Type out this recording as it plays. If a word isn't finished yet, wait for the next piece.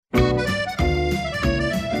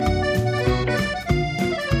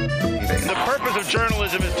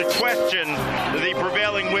journalism is to question the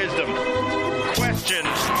prevailing wisdom. Question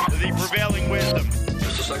the prevailing wisdom.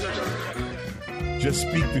 Mr. Secretary. Just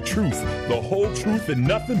speak the truth, the whole truth, and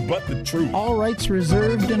nothing but the truth. All rights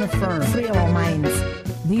reserved and affirmed. Free all minds.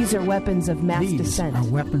 These are weapons of mass dissent. These are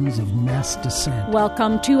weapons of mass dissent.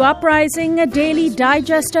 Welcome to Uprising, a daily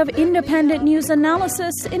digest of independent news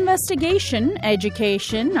analysis, investigation,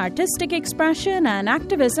 education, artistic expression, and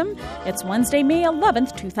activism. It's Wednesday, May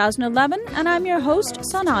 11th, 2011, and I'm your host,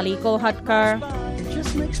 Sonali Kolhatkar. It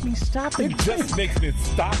just makes me stop and It just makes me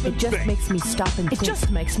stop and It just think. makes me stop and think. It just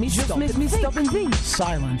makes me stop and think.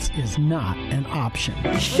 Silence is not an option.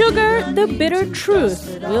 Sugar, the bitter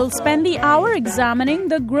truth. We'll spend the hour examining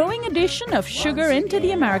the growing addition of sugar into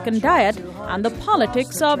the American diet and the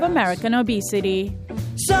politics of American obesity.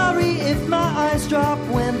 Sorry if my eyes drop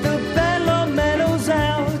when the band meadows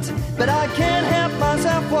out, but I can't help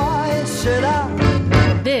myself, why should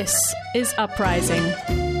I? This is Uprising.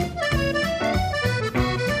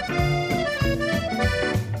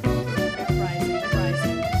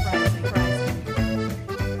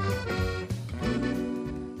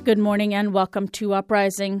 Good morning and welcome to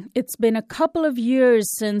Uprising. It's been a couple of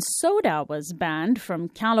years since soda was banned from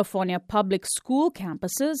California public school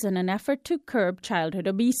campuses in an effort to curb childhood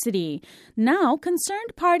obesity. Now,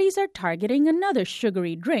 concerned parties are targeting another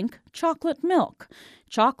sugary drink, chocolate milk.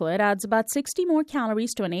 Chocolate adds about 60 more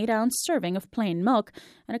calories to an 8-ounce serving of plain milk,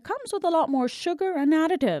 and it comes with a lot more sugar and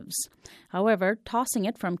additives. However, tossing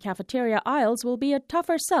it from cafeteria aisles will be a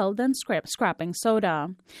tougher sell than scrapping soda.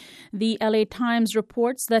 The LA Times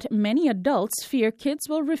reports that many adults fear kids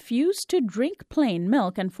will refuse to drink plain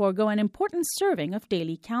milk and forego an important serving of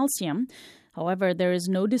daily calcium. However, there is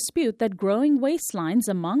no dispute that growing waistlines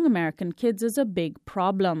among American kids is a big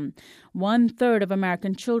problem. 1/3 of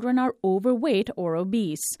American children are overweight or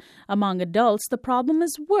obese. Among adults, the problem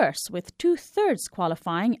is worse, with 2/3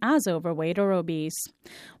 qualifying as overweight or obese.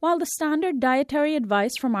 While the standard dietary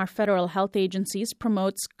advice from our federal health agencies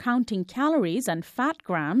promotes counting calories and fat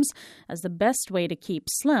grams as the best way to keep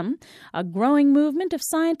slim, a growing movement of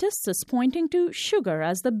scientists is pointing to sugar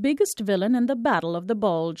as the biggest villain in the battle of the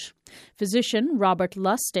bulge. Physician Robert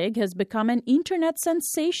Lustig has become an internet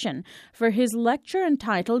sensation for his lecture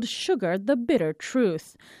entitled Sugar, the Bitter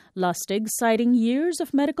Truth. Lustig, citing years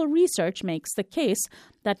of medical research, makes the case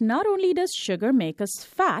that not only does sugar make us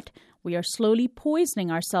fat, we are slowly poisoning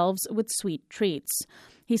ourselves with sweet treats.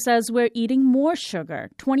 He says we're eating more sugar.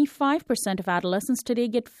 25% of adolescents today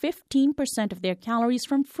get 15% of their calories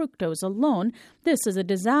from fructose alone. This is a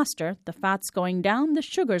disaster. The fat's going down, the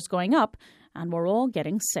sugar's going up, and we're all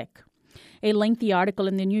getting sick. A lengthy article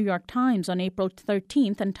in the New York Times on April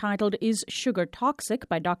 13th entitled Is Sugar Toxic?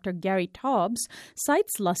 By Dr. Gary Taubes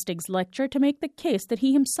cites Lustig's lecture to make the case that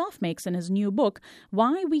he himself makes in his new book,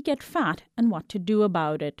 Why We Get Fat and What to Do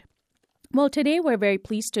About It. Well, today we're very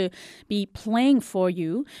pleased to be playing for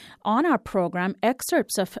you on our program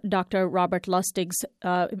excerpts of Dr. Robert Lustig's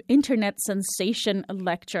internet sensation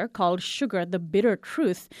lecture called Sugar, the Bitter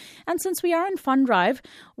Truth. And since we are in Fund Drive,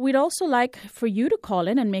 we'd also like for you to call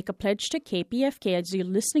in and make a pledge to KPFK as you're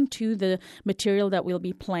listening to the material that we'll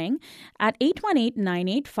be playing at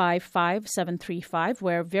 818-985-5735.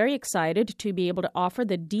 We're very excited to be able to offer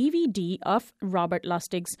the DVD of Robert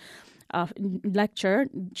Lustig's lecture,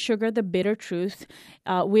 Sugar, the Bitter Truth,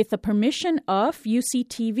 with the permission of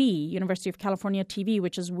UCTV, University of California TV,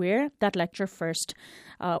 which is where that lecture first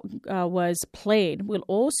was played. We'll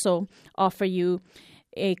also offer you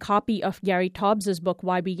a copy of Gary Taubes' book,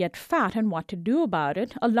 Why We Get Fat and What to Do About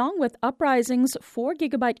It, along with Uprising's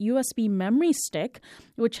 4GB USB memory stick,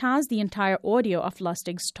 which has the entire audio of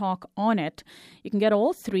Lustig's talk on it. You can get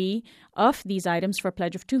all three of these items for a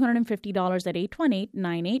pledge of $250 at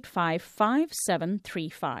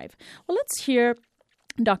 818-985-5735. Well, let's hear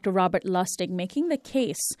Dr. Robert Lustig making the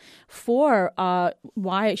case for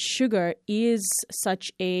why sugar is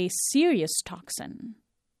such a serious toxin.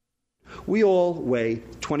 We all weigh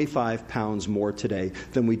 25 pounds more today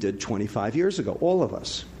than we did 25 years ago, all of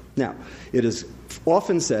us. Now, it is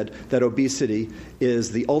often said that obesity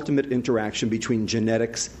is the ultimate interaction between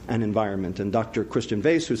genetics and environment. And Dr. Christian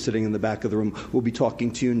Vase, who's sitting in the back of the room, will be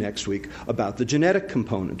talking to you next week about the genetic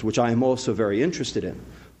component, which I am also very interested in.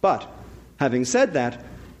 But having said that,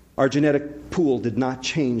 our genetic pool did not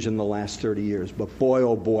change in the last 30 years, but boy,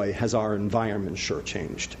 oh boy, has our environment sure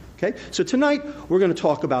changed. Okay? So tonight, we're going to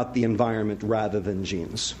talk about the environment rather than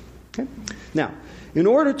genes. Okay? Now, in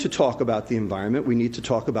order to talk about the environment, we need to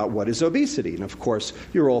talk about what is obesity. And of course,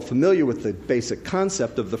 you're all familiar with the basic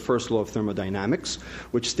concept of the first law of thermodynamics,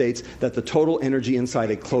 which states that the total energy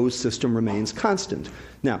inside a closed system remains constant.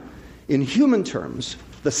 Now, in human terms,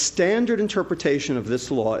 The standard interpretation of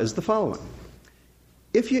this law is the following.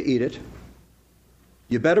 If you eat it,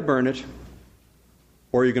 you better burn it,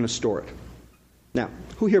 or you're going to store it. Now,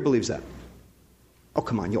 who here believes that? Oh,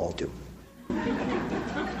 come on, you all do.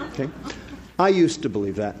 Okay? I used to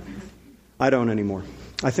believe that. I don't anymore.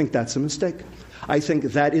 I think that's a mistake. I think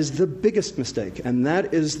that is the biggest mistake, and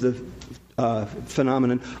that is the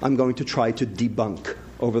phenomenon I'm going to try to debunk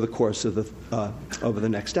over the course of the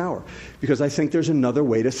next hour, because I think there's another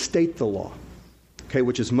way to state the law, okay,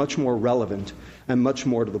 which is much more relevant and much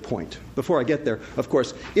more to the point. Before I get there, of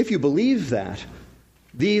course, if you believe that,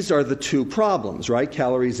 these are the two problems, right?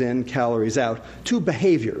 Calories in, calories out. Two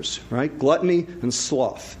behaviors, right? Gluttony and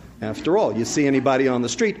sloth. After all, you see anybody on the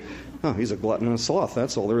street, oh, he's a glutton and a sloth.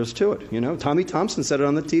 That's all there is to it. You know, Tommy Thompson said it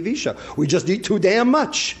on the TV show. We just eat too damn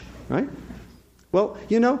much, right? Well,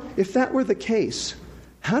 you know, if that were the case,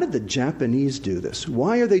 how did the Japanese do this?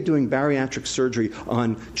 Why are they doing bariatric surgery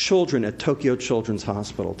on children at Tokyo Children's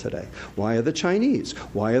Hospital today? Why are the Chinese?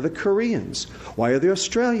 Why are the Koreans? Why are the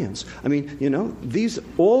Australians? I mean, you know,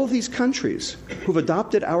 all these countries who've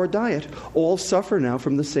adopted our diet all suffer now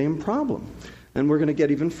from the same problem. And we're going to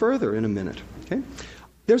get even further in a minute. Okay?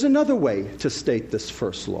 There's another way to state this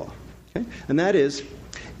first law. Okay? And that is,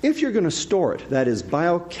 if you're going to store it, that is,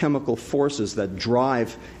 biochemical forces that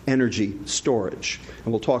drive energy storage,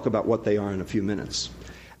 and we'll talk about what they are in a few minutes,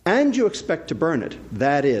 and you expect to burn it,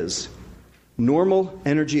 that is, normal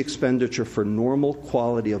energy expenditure for normal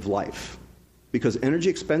quality of life, because energy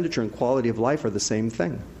expenditure and quality of life are the same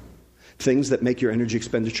thing. Things that make your energy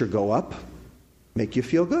expenditure go up make you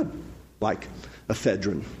feel good, like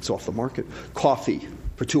ephedrine, it's off the market, coffee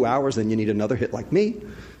for 2 hours, then you need another hit like me.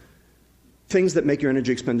 Things that make your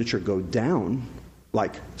energy expenditure go down,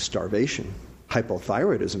 like starvation,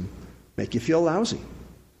 hypothyroidism, make you feel lousy.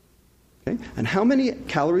 Okay? And how many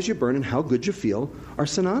calories you burn and how good you feel are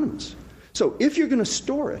synonymous. So if you're going to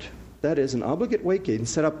store it, that is an obligate weight gain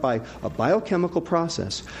set up by a biochemical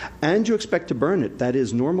process, and you expect to burn it, that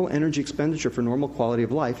is normal energy expenditure for normal quality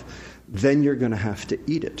of life, then you're going to have to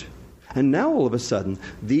eat it. And now all of a sudden,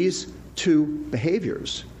 these two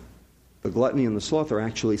behaviors, the gluttony and the sloth, are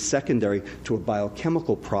actually secondary to a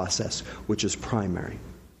biochemical process, which is primary.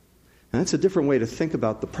 And that's a different way to think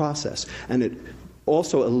about the process. And it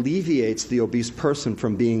also alleviates the obese person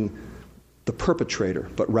from being the perpetrator,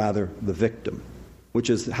 but rather the victim, which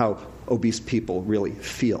is how obese people really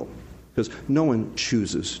feel. Because no one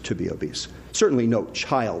chooses to be obese. Certainly no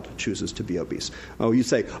child chooses to be obese. Oh, you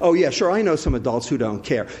say, oh yeah, sure, I know some adults who don't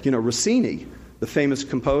care. You know, Rossini, the famous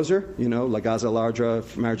composer, you know, La Gazza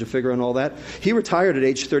Ladra, Marriage of Figaro and all that, he retired at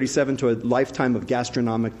age 37 to a lifetime of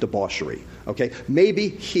gastronomic debauchery, okay? Maybe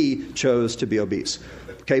he chose to be obese,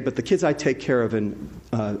 okay? But the kids I take care of in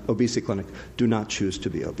obesity clinic do not choose to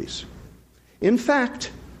be obese. In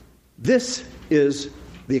fact, this is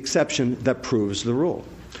the exception that proves the rule.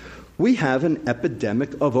 We have an epidemic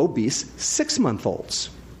of obese 6-month-olds.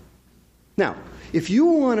 Now, if you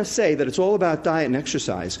want to say that it's all about diet and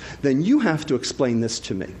exercise, then you have to explain this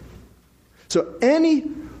to me. So any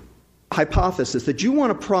hypothesis that you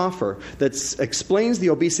want to proffer that explains the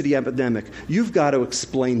obesity epidemic, you've got to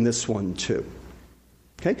explain this one too.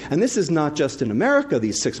 Okay? And this is not just in America,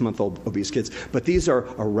 these 6-month-old obese kids, but these are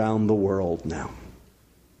around the world now.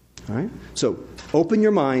 All right? So open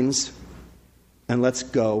your minds and let's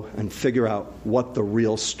go and figure out what the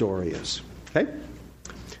real story is. Okay?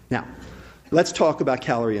 Now, let's talk about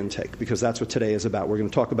calorie intake, because that's what today is about. We're going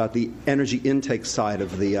to talk about the energy intake side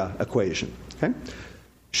of the equation. Okay?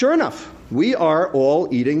 Sure enough, we are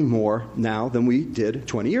all eating more now than we did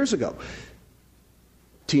 20 years ago.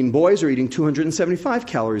 Teen boys are eating 275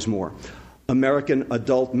 calories more. American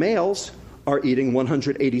adult males are eating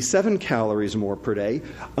 187 calories more per day.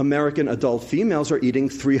 American adult females are eating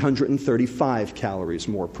 335 calories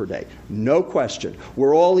more per day. No question.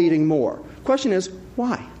 We're all eating more. Question is,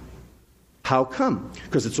 why? How come?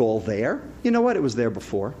 Because it's all there? You know what? It was there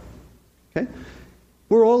before. Okay?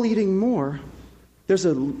 We're all eating more. There's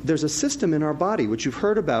a system in our body, which you've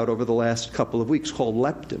heard about over the last couple of weeks, called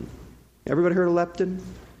leptin. Everybody heard of leptin?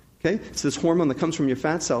 Okay? It's this hormone that comes from your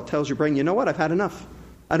fat cell, tells your brain, you know what? I've had enough.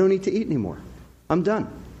 I don't need to eat anymore. I'm done.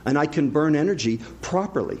 And I can burn energy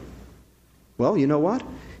properly. Well, you know what?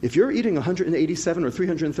 If you're eating 187 or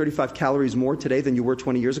 335 calories more today than you were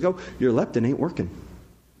 20 years ago, your leptin ain't working.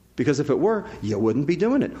 Because if it were, you wouldn't be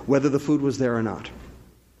doing it, whether the food was there or not.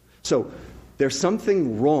 So there's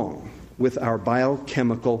something wrong with our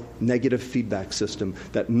biochemical negative feedback system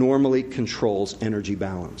that normally controls energy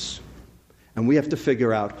balance. And we have to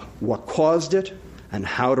figure out what caused it and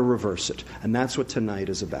how to reverse it. And that's what tonight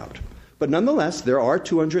is about. But nonetheless, there are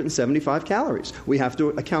 275 calories we have to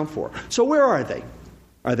account for. So where are they?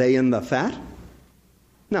 Are they in the fat?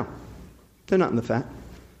 No, they're not in the fat.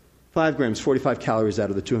 5 grams, 45 calories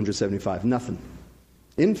out of the 275, nothing.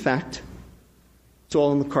 In fact, it's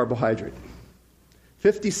all in the carbohydrate.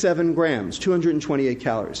 57 grams, 228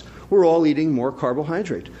 calories. We're all eating more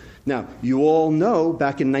carbohydrate. Now, you all know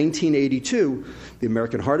back in 1982, the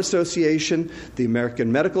American Heart Association, the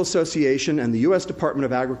American Medical Association, and the U.S. Department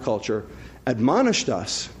of Agriculture admonished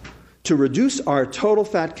us to reduce our total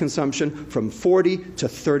fat consumption from 40 to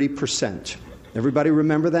 30%. Everybody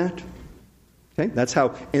remember that? Okay, that's how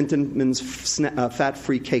Entenmann's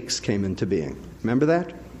fat-free cakes came into being. Remember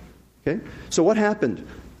that? Okay, so what happened?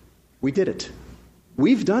 We did it.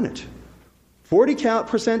 We've done it.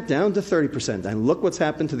 40% down to 30%. And look what's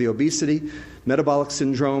happened to the obesity, metabolic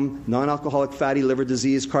syndrome, non-alcoholic fatty liver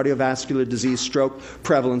disease, cardiovascular disease, stroke,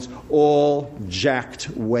 prevalence, all jacked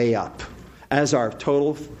way up as our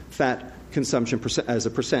total fat consumption as a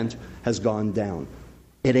percent has gone down.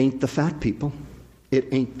 It ain't the fat, people. It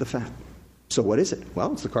ain't the fat. So what is it?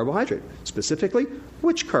 Well, it's the carbohydrate. Specifically,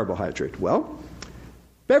 which carbohydrate? Well,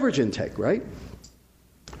 beverage intake, right?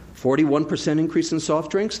 41% increase in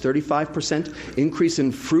soft drinks, 35% increase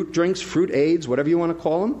in fruit drinks, fruit aids, whatever you want to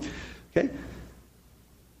call them. Okay?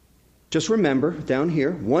 Just remember, down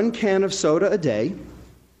here, 1 can of soda a day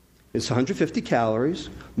is 150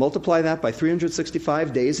 calories. Multiply that by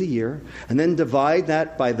 365 days a year, and then divide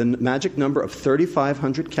that by the magic number of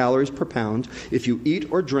 3,500 calories per pound. If you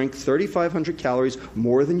eat or drink 3,500 calories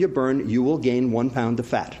more than you burn, you will gain 1 pound of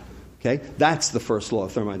fat. Okay? That's the first law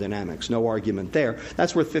of thermodynamics. No argument there.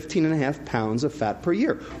 That's worth 15.5 pounds of fat per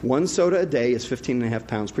year. 1 soda a day is 15.5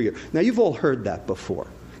 pounds per year. Now, you've all heard that before.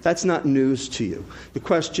 That's not news to you. The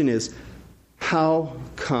question is, how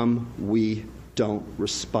come we don't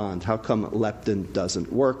respond? How come leptin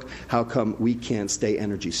doesn't work? How come we can't stay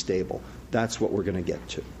energy stable? That's what we're going to get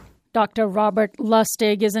to. Dr. Robert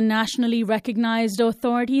Lustig is a nationally recognized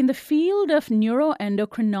authority in the field of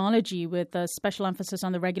neuroendocrinology with a special emphasis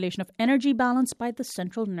on the regulation of energy balance by the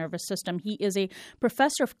central nervous system. He is a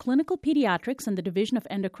professor of clinical pediatrics in the Division of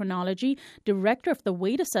Endocrinology, director of the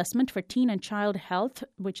Weight Assessment for Teen and Child Health,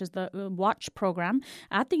 which is the WATCH program,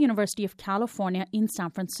 at the University of California in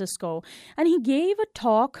San Francisco. And he gave a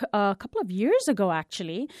talk a couple of years ago,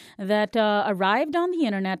 actually, that arrived on the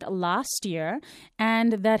internet last year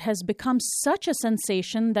and that has become such a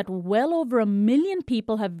sensation that well over 1 million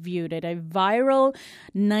people have viewed it. A viral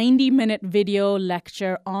 90-minute video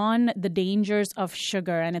lecture on the dangers of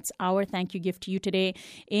sugar. And it's our thank you gift to you today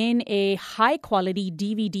in a high-quality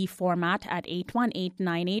DVD format at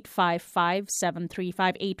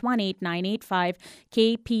 818-985-5735,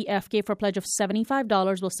 818-985-KPFK. For a pledge of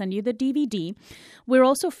 $75, we'll send you the DVD. We're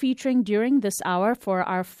also featuring during this hour for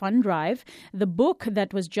our fund drive the book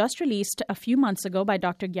that was just released a few months ago by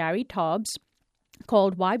Dr. Gary Taubes,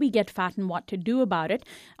 called Why We Get Fat and What to Do About It.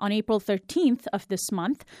 On April 13th of this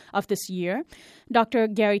year, Dr.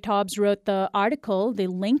 Gary Taubes wrote the article, the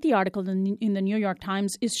lengthy article in the New York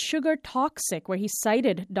Times, Is Sugar Toxic?, where he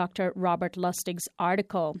cited Dr. Robert Lustig's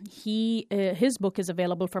article. His book is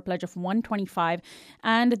available for a pledge of $125,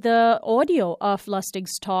 and the audio of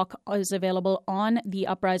Lustig's talk is available on the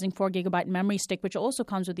Uprising 4GB memory stick, which also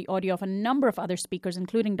comes with the audio of a number of other speakers,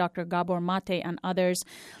 including Dr. Gabor Mate and others.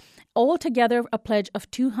 Altogether, a pledge of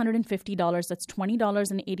 $250. That's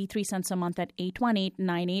 $20.83 a month at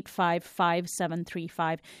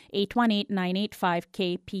 818-985-5735,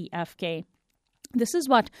 818-985-KPFK. This is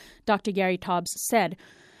what Dr. Gary Taubes said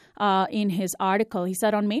in his article. He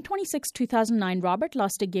said, on May 26, 2009, Robert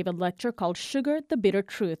Lustig gave a lecture called Sugar, the Bitter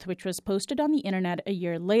Truth, which was posted on the internet a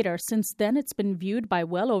year later. Since then, it's been viewed by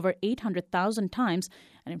well over 800,000 times.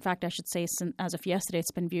 And in fact, I should say, as of yesterday,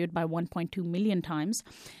 it's been viewed by 1.2 million times,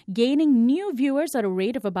 gaining new viewers at a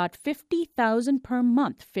rate of about 50,000 per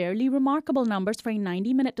month. Fairly remarkable numbers for a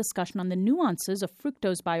 90-minute discussion on the nuances of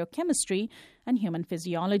fructose biochemistry and human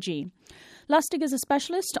physiology. Lustig is a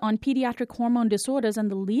specialist on pediatric hormone disorders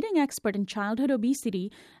and the leading expert in childhood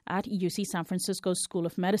obesity at UC San Francisco's School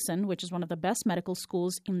of Medicine, which is one of the best medical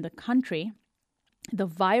schools in the country. The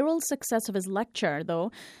viral success of his lecture,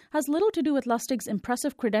 though, has little to do with Lustig's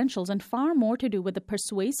impressive credentials and far more to do with the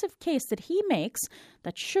persuasive case that he makes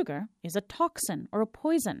that sugar is a toxin or a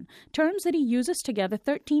poison, terms that he uses together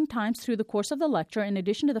 13 times through the course of the lecture, in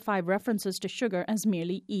addition to the 5 references to sugar as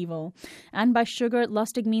merely evil. And by sugar,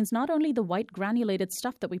 Lustig means not only the white granulated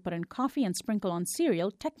stuff that we put in coffee and sprinkle on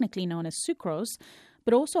cereal, technically known as sucrose,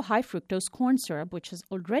 but also high fructose corn syrup, which has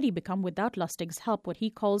already become, without Lustig's help, what he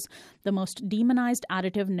calls the most demonized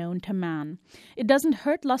additive known to man. It doesn't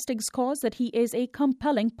hurt Lustig's cause that he is a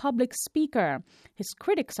compelling public speaker. His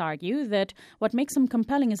critics argue that what makes him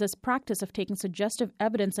compelling is his practice of taking suggestive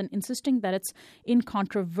evidence and insisting that it's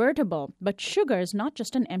incontrovertible. But sugar is not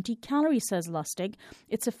just an empty calorie, says Lustig.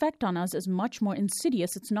 Its effect on us is much more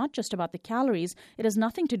insidious. It's not just about the calories. It has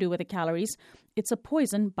nothing to do with the calories. It's a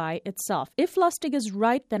poison by itself. If Lustig is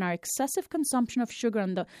right, then our excessive consumption of sugar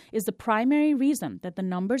is the primary reason that the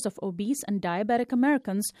numbers of obese and diabetic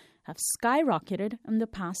Americans have skyrocketed in the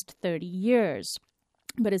past 30 years.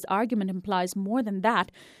 But his argument implies more than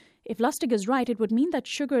that. If Lustig is right, it would mean that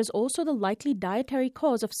sugar is also the likely dietary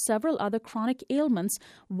cause of several other chronic ailments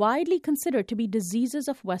widely considered to be diseases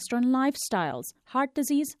of Western lifestyles: heart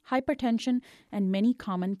disease, hypertension, and many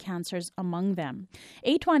common cancers among them.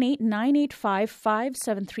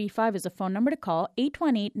 818-985-5735 is the phone number to call,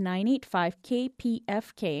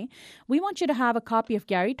 818-985-KPFK. We want you to have a copy of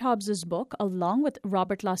Gary Taubes' book along with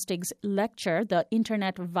Robert Lustig's lecture, The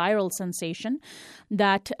Internet Viral Sensation.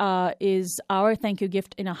 That is our thank you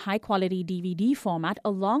gift in a high-quality DVD format,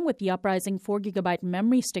 along with the Uprising 4GB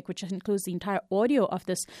memory stick, which includes the entire audio of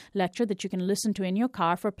this lecture that you can listen to in your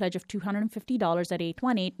car for a pledge of $250 at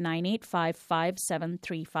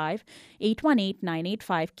 818-985-5735,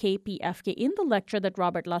 818-985-KPFK. In the lecture that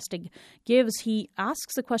Robert Lustig gives, he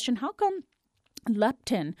asks the question, how come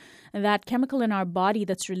leptin, that chemical in our body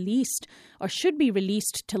that's released or should be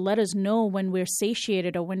released to let us know when we're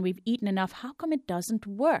satiated or when we've eaten enough, how come it doesn't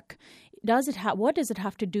work? What does it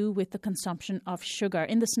have to do with the consumption of sugar?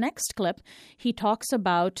 In this next clip, he talks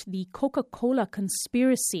about the Coca-Cola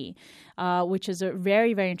conspiracy, which is a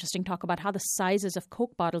very, very interesting talk about how the sizes of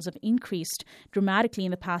Coke bottles have increased dramatically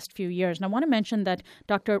in the past few years. And I want to mention that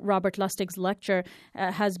Dr. Robert Lustig's lecture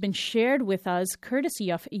has been shared with us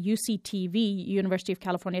courtesy of UCTV, University of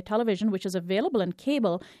California Television, which is available on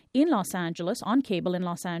cable in Los Angeles.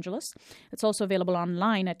 It's also available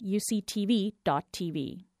online at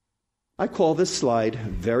uctv.tv. I call this slide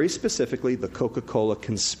very specifically the Coca-Cola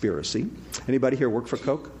conspiracy. Anybody here work for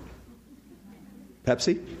Coke?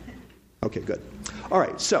 Pepsi? Okay, good. All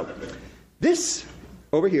right, so this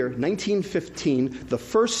over here, 1915, the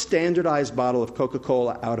first standardized bottle of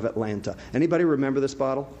Coca-Cola out of Atlanta. Anybody remember this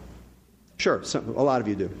bottle? Sure, a lot of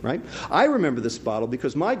you do, right? I remember this bottle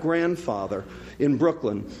because my grandfather in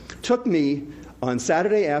Brooklyn took me on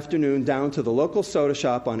Saturday afternoon down to the local soda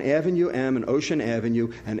shop on Avenue M and Ocean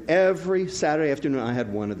Avenue, and every Saturday afternoon I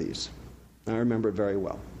had one of these. I remember it very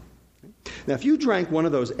well. Now, if you drank one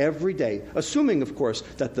of those every day, assuming, of course,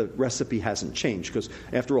 that the recipe hasn't changed, because,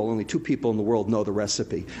 after all, only 2 people in the world know the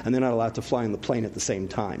recipe, and they're not allowed to fly on the plane at the same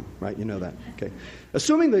time, right? You know that, okay?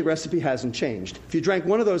 Assuming the recipe hasn't changed, if you drank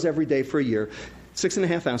one of those every day for a year,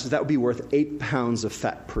 6.5 ounces, that would be worth 8 pounds of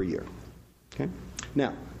fat per year, okay?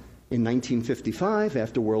 Now, in 1955,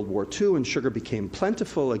 after World War II, and sugar became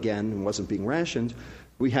plentiful again and wasn't being rationed,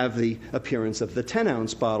 we have the appearance of the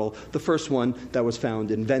 10-ounce bottle, the first one that was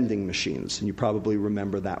found in vending machines, and you probably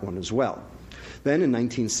remember that one as well. Then in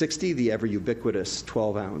 1960, the ever-ubiquitous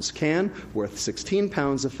 12-ounce can, worth 16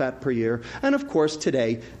 pounds of fat per year. And of course,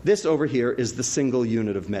 today, this over here is the single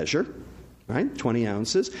unit of measure, right? 20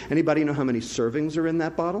 ounces. Anybody know how many servings are in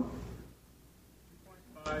that bottle?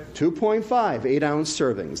 2.5 8-ounce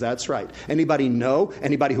servings, that's right. Anybody know?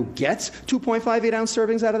 Anybody who gets 2.5 8-ounce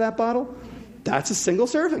servings out of that bottle? That's a single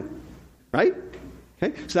serving, right?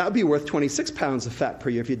 Okay, so that would be worth 26 pounds of fat per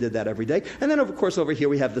year if you did that every day. And then, of course, over here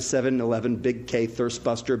we have the 7-Eleven Big K Thirst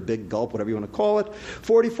Buster, Big Gulp, whatever you want to call it.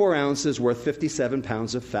 44 ounces worth 57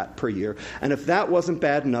 pounds of fat per year. And if that wasn't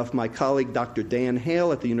bad enough, my colleague Dr. Dan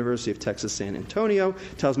Hale at the University of Texas San Antonio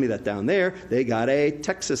tells me that down there they got a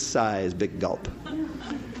Texas-sized Big Gulp.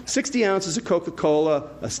 60 ounces of Coca-Cola,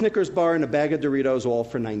 a Snickers bar, and a bag of Doritos, all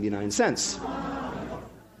for 99 cents.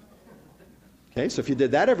 Okay, so if you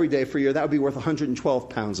did that every day for a year, that would be worth 112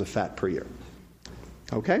 pounds of fat per year.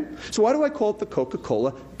 Okay? So why do I call it the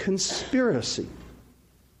Coca-Cola conspiracy?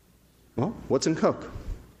 Well, what's in Coke?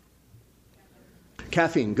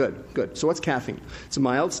 Caffeine, good. So what's caffeine? It's a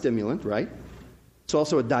mild stimulant, right? It's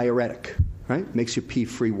also a diuretic, right? Makes you pee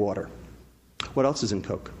free water. What else is in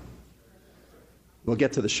Coke? We'll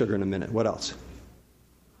get to the sugar in a minute. What else?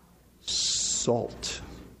 Salt.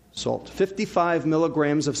 55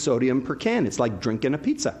 milligrams of sodium per can. It's like drinking a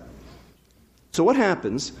pizza. So what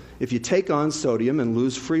happens if you take on sodium and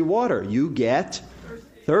lose free water? You get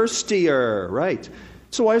thirstier, right?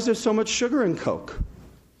 So why is there so much sugar in Coke?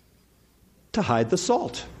 To hide the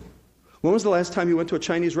salt. When was the last time you went to a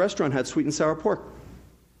Chinese restaurant and had sweet and sour pork?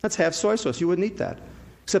 That's half soy sauce. You wouldn't eat that.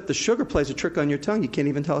 Except the sugar plays a trick on your tongue. You can't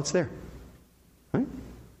even tell it's there. Right?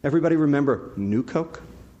 Everybody remember New Coke,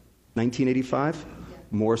 1985?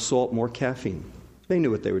 More salt, more caffeine. They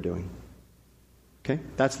knew what they were doing. Okay?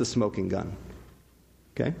 That's the smoking gun.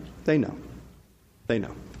 Okay? They know. They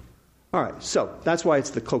know. All right, so that's why it's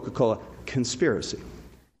the Coca-Cola conspiracy.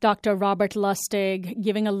 Dr. Robert Lustig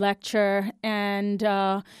giving a lecture, and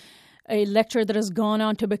a lecture that has gone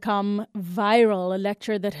on to become viral, a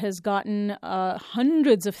lecture that has gotten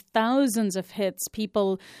hundreds of thousands of hits,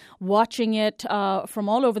 people watching it from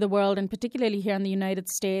all over the world, and particularly here in the United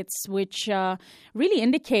States, which really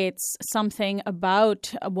indicates something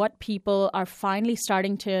about what people are finally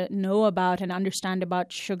starting to know about and understand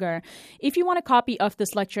about sugar. If you want a copy of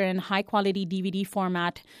this lecture in high-quality DVD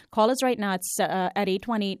format, call us right now. It's at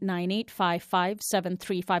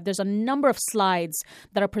 818-985-5735. There's a number of slides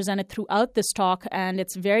that are presented throughout this talk, and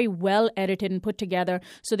it's very well edited and put together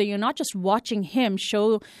so that you're not just watching him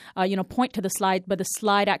point to the slide, but the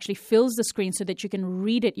slide actually fills the screen so that you can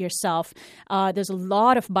read it yourself. There's a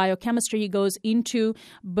lot of biochemistry he goes into,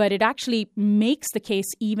 but it actually makes the case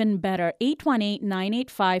even better.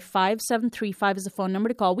 818-985-5735 is the phone number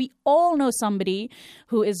to call. We all know somebody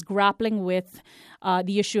who is grappling with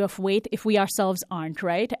the issue of weight if we ourselves aren't,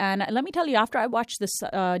 right? And let me tell you, after I watched this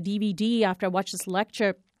DVD, after I watched this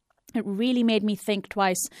lecture, it really made me think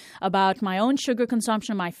twice about my own sugar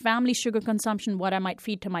consumption, my family's sugar consumption, what I might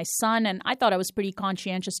feed to my son, and I thought I was pretty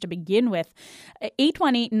conscientious to begin with.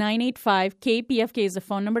 818-985-KPFK is the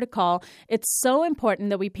phone number to call. It's so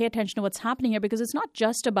important that we pay attention to what's happening here, because it's not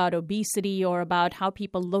just about obesity or about how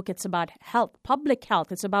people look. It's about health, public health.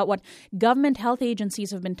 It's about what government health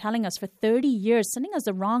agencies have been telling us for 30 years, sending us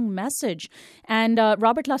the wrong message. And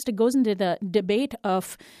Robert Lustig goes into the debate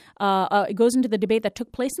that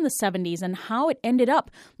took place in the 70s and how it ended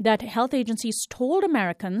up that health agencies told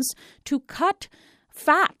Americans to cut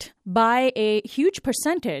fat by a huge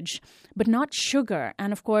percentage, but not sugar.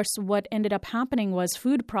 And of course, what ended up happening was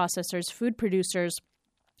food processors, food producers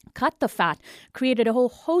cut the fat, created a whole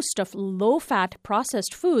host of low-fat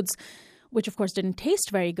processed foods, which of course didn't taste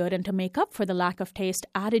very good, and to make up for the lack of taste,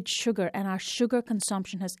 added sugar. And our sugar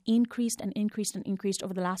consumption has increased and increased and increased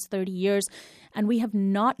over the last 30 years. And we have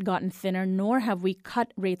not gotten thinner, nor have we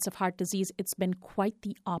cut rates of heart disease. It's been quite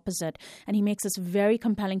the opposite. And he makes this very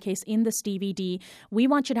compelling case in this DVD. We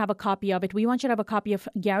want you to have a copy of it. We want you to have a copy of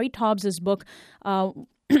Gary Taubes' book,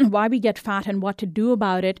 Why We Get Fat and What to Do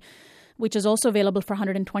About It, which is also available for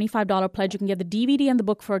 $125 pledge. You can get the DVD and the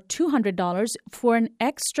book for $200. For an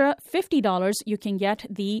extra $50, you can get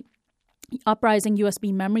the Uprising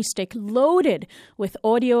USB memory stick loaded with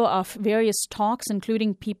audio of various talks,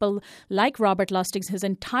 including people like Robert Lustig. His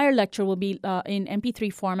entire lecture will be in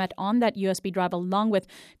MP3 format on that USB drive, along with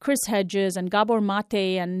Chris Hedges and Gabor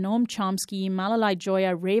Mate and Noam Chomsky, Malalai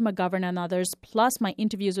Joya, Ray McGovern, and others, plus my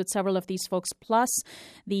interviews with several of these folks, plus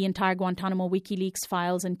the entire Guantanamo WikiLeaks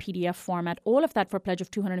files in PDF format. All of that for a pledge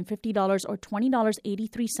of $250 or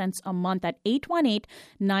 $20.83 a month at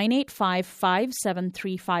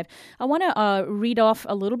 818-985-5735. I want to read off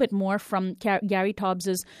a little bit more from Gary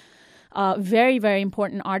Taubes' very, very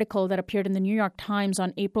important article that appeared in the New York Times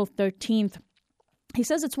on April 13th. He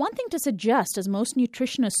says it's one thing to suggest, as most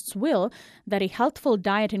nutritionists will, that a healthful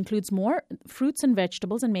diet includes more fruits and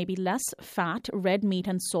vegetables and maybe less fat, red meat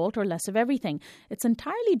and salt, or less of everything. It's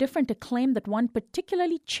entirely different to claim that one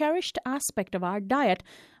particularly cherished aspect of our diet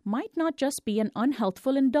might not just be an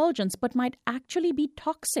unhealthful indulgence, but might actually be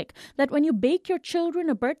toxic. That when you bake your children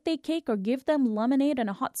a birthday cake or give them lemonade on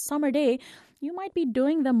a hot summer day, you might be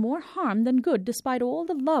doing them more harm than good, despite all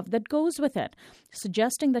the love that goes with it.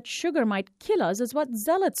 Suggesting that sugar might kill us is what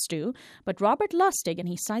zealots do. But Robert Lustig, and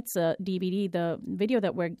he cites the DVD, the video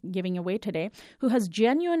that we're giving away today, who has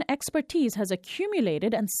genuine expertise, has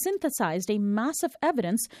accumulated and synthesized a massive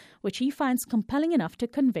evidence which he finds compelling enough to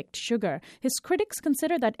convict sugar. His critics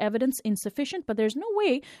consider that evidence insufficient, but there's no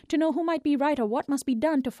way to know who might be right or what must be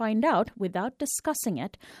done to find out without discussing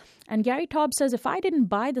it. And Gary Taubes says, if I didn't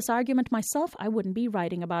buy this argument myself, I wouldn't be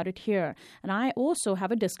writing about it here. And I also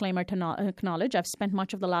have a disclaimer to acknowledge. I've spent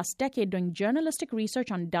much of the last decade doing journalistic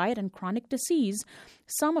research on diet and chronic disease.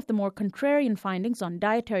 Some of the more contrarian findings on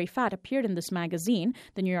dietary fat appeared in this magazine,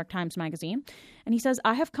 the New York Times Magazine. And he says,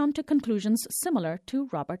 I have come to conclusions similar to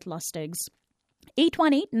Robert Lustig's.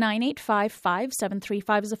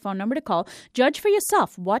 818-985-5735 is the phone number to call. Judge for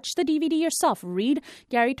yourself. Watch the DVD yourself. Read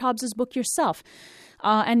Gary Taubes' book yourself.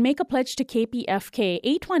 and make a pledge to KPFK.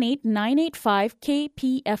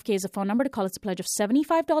 818-985-KPFK is a phone number to call. It's a pledge of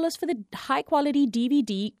 $75 for the high-quality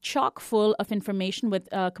DVD, chock full of information with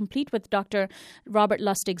complete with Dr. Robert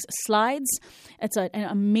Lustig's slides. It's an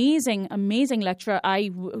amazing, amazing lecture.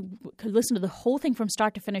 I listened to the whole thing from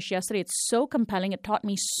start to finish yesterday. It's so compelling. It taught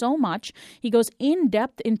me so much. He goes in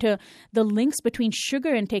depth into the links between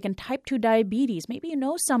sugar intake and type 2 diabetes. Maybe you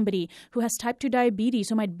know somebody who has type 2 diabetes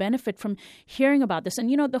who might benefit from hearing about this. And,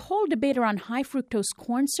 you know, the whole debate around high fructose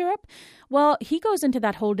corn syrup, well, he goes into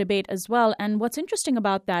that whole debate as well. And what's interesting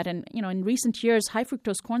about that, and, you know, in recent years, high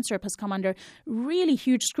fructose corn syrup has come under really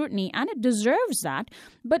huge scrutiny, and it deserves that.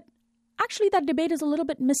 But actually, that debate is a little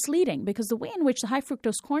bit misleading because the way in which the high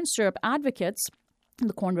fructose corn syrup advocates,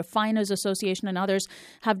 the Corn Refiners Association and others,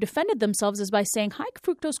 have defended themselves is by saying high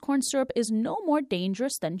fructose corn syrup is no more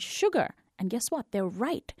dangerous than sugar. And guess what? They're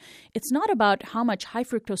right. It's not about how much high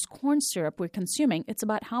fructose corn syrup we're consuming. It's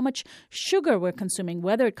about how much sugar we're consuming,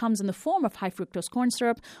 whether it comes in the form of high fructose corn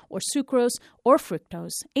syrup or sucrose or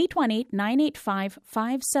fructose.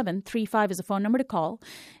 818-985-5735 is the phone number to call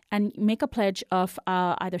and make a pledge of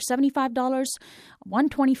either $75, $125,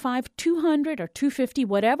 $200, or $250,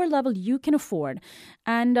 whatever level you can afford.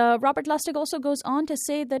 And Robert Lustig also goes on to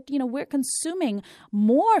say that, you know, we're consuming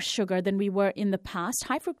more sugar than we were in the past.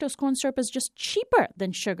 High fructose corn syrup is just cheaper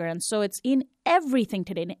than sugar, and so it's in everything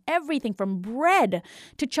today, in everything from bread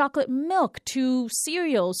to chocolate milk to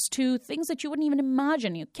cereals to things that you wouldn't even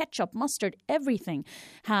imagine. You know, ketchup, mustard, everything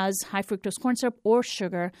has high fructose corn syrup or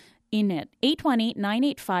sugar in it.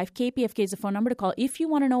 818-985-KPFK is the phone number to call if you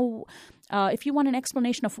want to know, if you want an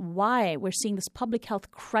explanation of why we're seeing this public health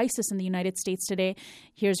crisis in the United States today.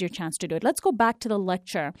 Here's your chance to do it. Let's go back to the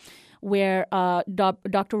lecture where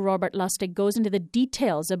Dr. Robert Lustig goes into the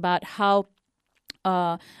details about how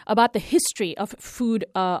about the history of food,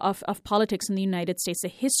 of politics in the United States, the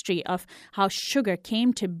history of how sugar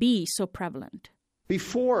came to be so prevalent.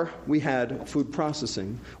 Before we had food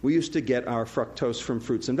processing, we used to get our fructose from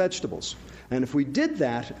fruits and vegetables. And if we did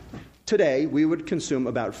that, today we would consume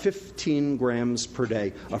about 15 grams per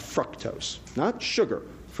day of fructose. Not sugar,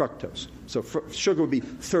 fructose. So sugar would be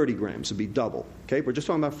 30 grams, it would be double. Okay, we're just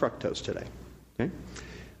talking about fructose today. Okay?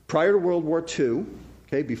 Prior to World War II,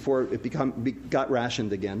 okay, before it got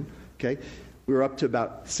rationed again, okay, we were up to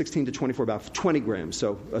about 16 to 24, about 20 grams.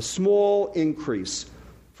 So a small increase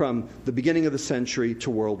from the beginning of the century to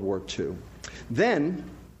World War II. Then,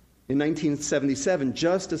 in 1977,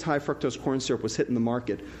 just as high fructose corn syrup was hitting the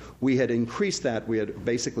market, we had increased that. We had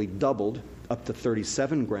basically doubled up to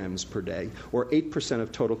 37 grams per day, or 8%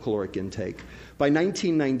 of total caloric intake. By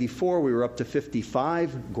 1994, we were up to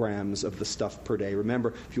 55 grams of the stuff per day.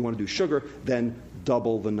 Remember, if you want to do sugar, then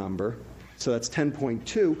double the number. So that's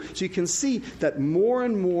 10.2. So you can see that more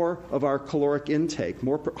and more of our caloric intake,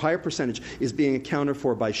 higher percentage, is being accounted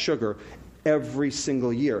for by sugar every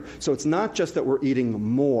single year. So it's not just that we're eating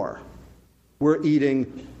more. We're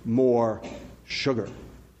eating more sugar.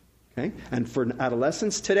 Okay? And for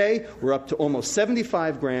adolescents today, we're up to almost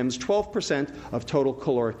 75 grams, 12% of total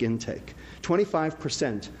caloric intake.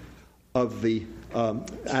 25% of the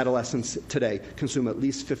adolescents today consume at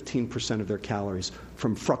least 15% of their calories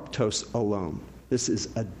from fructose alone. This is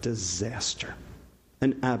a disaster,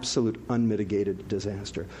 an absolute unmitigated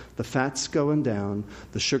disaster. The fat's going down,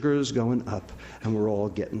 the sugar is going up, and we're all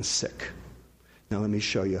getting sick. Now let me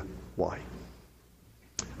show you why.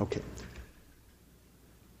 Okay.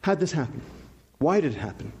 How'd this happen? Why did it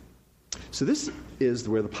happen? So this is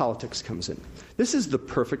where the politics comes in. This is the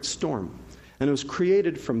perfect storm. And it was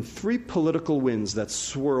created from 3 political winds that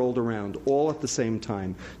swirled around all at the same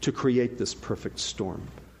time to create this perfect storm.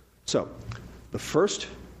 So, the first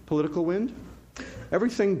political wind,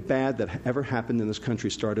 everything bad that ever happened in this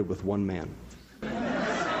country started with one man.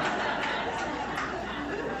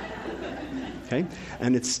 Okay?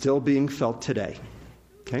 And it's still being felt today.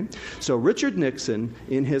 Okay? So Richard Nixon,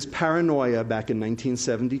 in his paranoia back in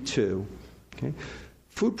 1972, okay,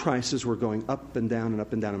 food prices were going up and down and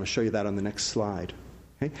up and down. I'm going to show you that on the next slide.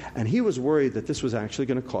 Okay? And he was worried that this was actually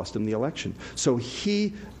going to cost him the election. So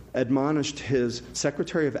he admonished his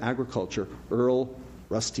Secretary of Agriculture, Earl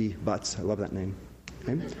Rusty Butz, I love that name,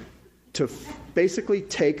 okay, to basically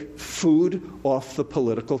take food off the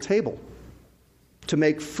political table, to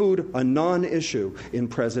make food a non-issue in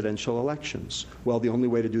presidential elections. Well, the only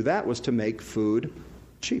way to do that was to make food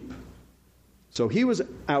cheap. So he was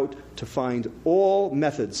out to find all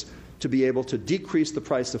methods to be able to decrease the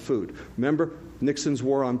price of food. Remember Nixon's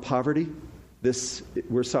war on poverty?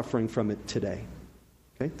 We're suffering from it today.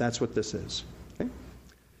 Okay? That's what this is. Okay?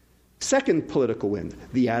 Second political wind,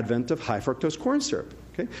 the advent of high fructose corn syrup.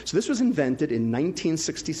 Okay? So this was invented in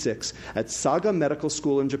 1966 at Saga Medical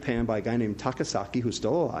School in Japan by a guy named Takasaki, who's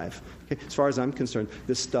still alive. Okay? As far as I'm concerned,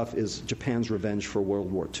 this stuff is Japan's revenge for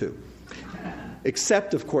World War II.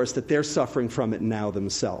 Except, of course, that they're suffering from it now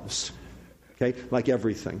themselves. Okay? Like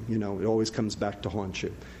everything, it always comes back to haunt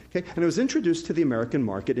you. Okay? And it was introduced to the American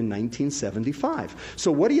market in 1975.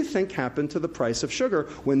 So what do you think happened to the price of sugar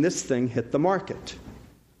when this thing hit the market?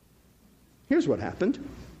 Here's what happened.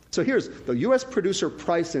 So here's the U.S. Producer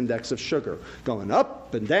Price Index of sugar going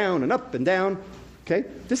up and down and up and down. Okay?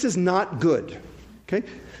 This is not good. Okay?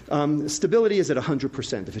 Stability is at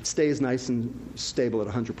 100%. If it stays nice and stable at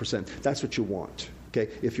 100%, that's what you want, okay,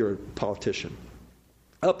 if you're a politician.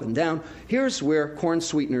 Up and down. Here's where corn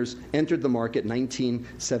sweeteners entered the market in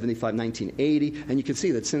 1975, 1980, and you can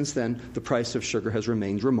see that since then the price of sugar has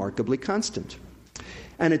remained remarkably constant.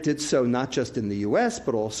 And it did so not just in the U.S.,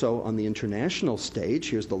 but also on the international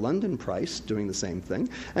stage. Here's the London price doing the same thing.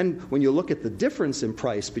 And when you look at the difference in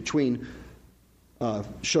price between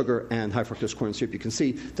sugar and high fructose corn syrup, you can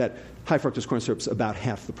see that high fructose corn syrup is about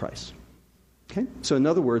half the price. Okay? So in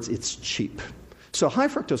other words, it's cheap. So high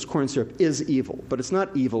fructose corn syrup is evil, but it's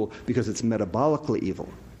not evil because it's metabolically evil.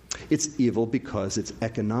 It's evil because it's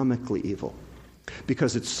economically evil,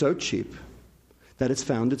 because it's so cheap that it's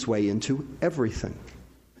found its way into everything.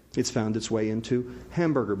 It's found its way into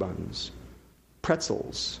hamburger buns,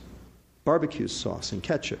 pretzels, barbecue sauce, and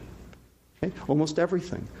ketchup. Okay? Almost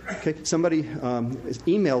everything. Okay? Somebody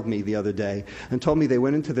emailed me the other day and told me they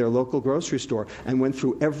went into their local grocery store and went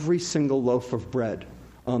through every single loaf of bread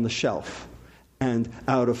on the shelf. And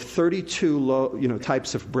out of 32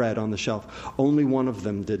 types of bread on the shelf, only one of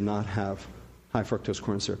them did not have high fructose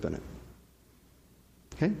corn syrup in it.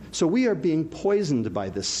 Okay? So we are being poisoned by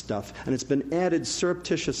this stuff, and it's been added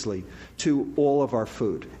surreptitiously to all of our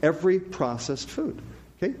food, every processed food.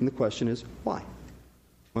 Okay? And the question is, why?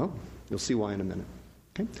 Well, you'll see why in a minute.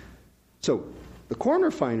 Okay? So the corn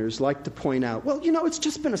refiners like to point out, well, it's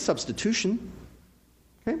just been a substitution.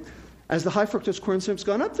 Okay? As the high fructose corn syrup's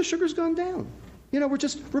gone up, the sugar's gone down. We're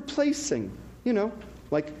just replacing,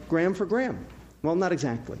 like gram for gram. Well, not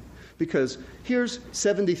exactly. Because here's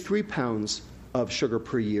 73 pounds of sugar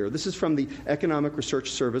per year. This is from the Economic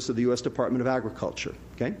Research Service of the U.S. Department of Agriculture.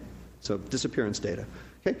 Okay? So disappearance data.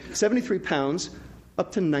 Okay? 73 pounds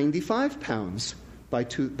up to 95 pounds by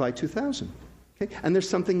 2000. Okay? And there's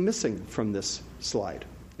something missing from this slide.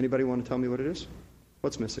 Anybody want to tell me what it is?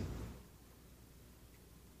 What's missing?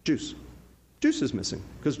 Juice. Juice is missing,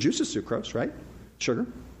 because juice is sucrose, right? Sugar.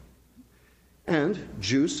 And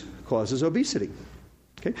juice causes obesity.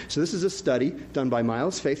 Okay? So this is a study done by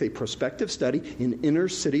Miles Faith, a prospective study in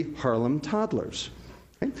inner-city Harlem toddlers.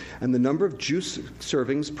 Okay? And the number of juice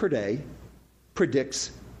servings per day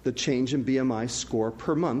predicts the change in BMI score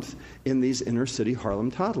per month in these inner-city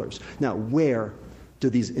Harlem toddlers. Now, where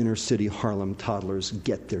do these inner-city Harlem toddlers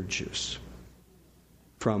get their juice?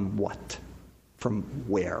 From what? From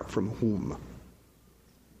where? From whom?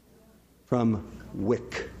 From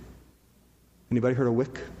WIC. Anybody heard of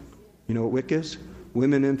WIC? You know what WIC is?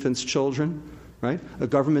 Women, infants, children, right? A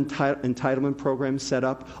government entitlement program set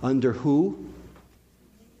up under who?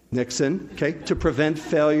 Nixon, okay? To prevent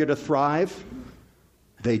failure to thrive.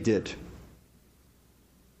 They did.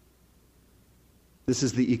 This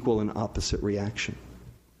is the equal and opposite reaction.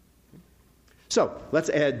 So let's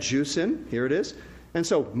add juice in. Here it is. And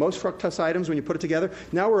so most fructose items, when you put it together,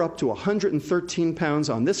 now we're up to 113 pounds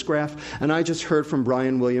on this graph. And I just heard from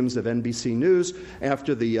Brian Williams of NBC News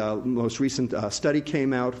after the most recent study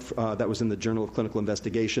came out that was in the Journal of Clinical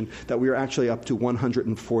Investigation that we are actually up to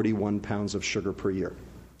 141 pounds of sugar per year,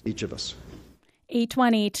 each of us.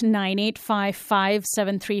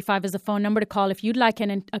 818-985-5735 is the phone number to call if you'd like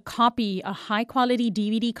a copy, a high-quality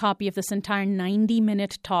DVD copy of this entire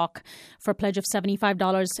 90-minute talk for a pledge of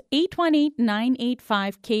 $75.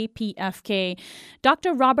 818-985-KPFK.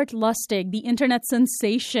 Dr. Robert Lustig, the internet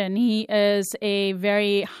sensation, he is a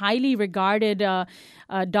very highly regarded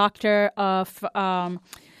doctor of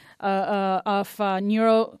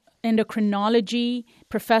neuroendocrinology,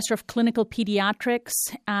 professor of clinical pediatrics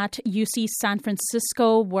at UC San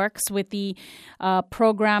Francisco, works with the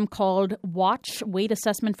program called WATCH, Weight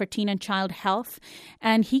Assessment for Teen and Child Health.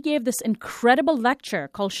 And he gave this incredible lecture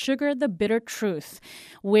called Sugar, the Bitter Truth,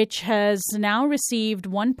 which has now received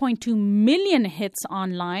 1.2 million hits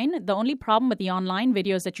online. The only problem with the online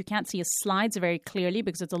video is that you can't see his slides very clearly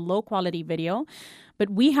because it's a low-quality video. But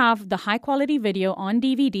we have the high-quality video on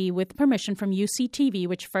DVD with permission from UCTV,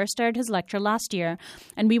 which first aired his lecture last year.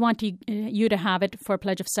 And we want you to have it for a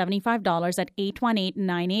pledge of $75 at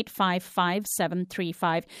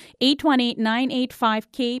 818-985-5735,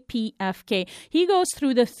 818-985-KPFK. He goes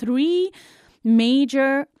through the three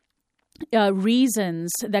major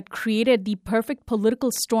reasons that created the perfect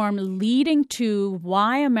political storm leading to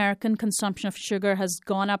why American consumption of sugar has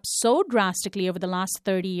gone up so drastically over the last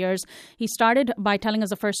 30 years. He started by telling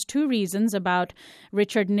us the first two reasons about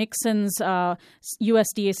Richard Nixon's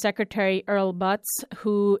USDA Secretary Earl Butz,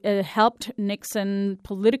 who helped Nixon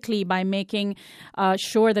politically by making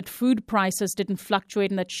sure that food prices didn't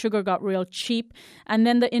fluctuate and that sugar got real cheap. And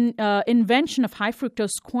then the invention of high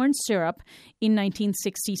fructose corn syrup in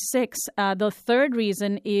 1966. The third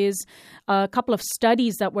reason is a couple of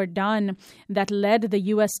studies that were done that led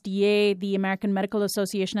the USDA, the American Medical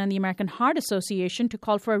Association, and the American Heart Association to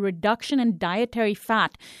call for a reduction in dietary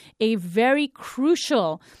fat, a very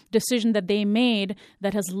crucial decision that they made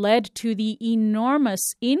that has led to the enormous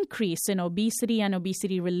increase in obesity and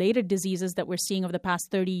obesity-related diseases that we're seeing over the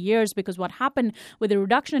past 30 years, because what happened with the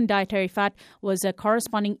reduction in dietary fat was a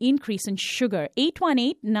corresponding increase in sugar.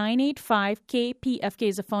 818-985-KPFK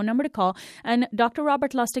is a phone number to call. And Dr.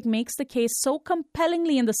 Robert Lustig makes the case so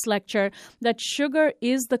compellingly in this lecture that sugar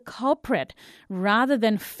is the culprit rather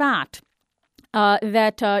than fat.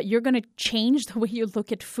 That you're going to change the way you look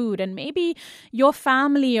at food. And maybe your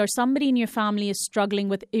family or somebody in your family is struggling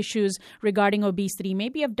with issues regarding obesity.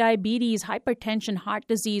 Maybe you have diabetes, hypertension, heart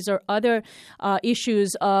disease, or other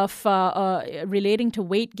issues of relating to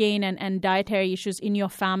weight gain and dietary issues in your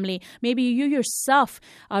family. Maybe you yourself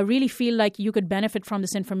really feel like you could benefit from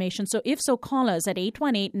this information. So if so, call us at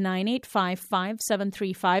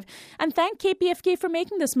 818-985-5735 and thank KPFK for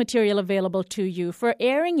making this material available to you, for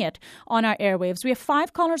airing it on our airwaves. We have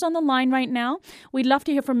 5 callers on the line right now. We'd love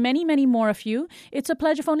to hear from many, many more of you. It's a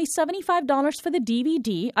pledge of only $75 for the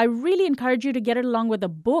DVD. I really encourage you to get it along with a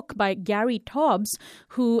book by Gary Taubes,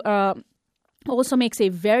 who also makes a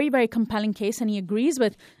very, very compelling case, and he agrees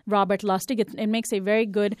with Robert Lustig. It makes a very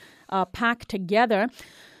good pack together.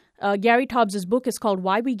 Gary Taubes' book is called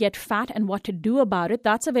Why We Get Fat and What to Do About It.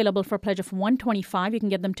 That's available for a pledge of $125. You can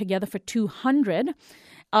get them together for $200.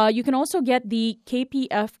 You can also get the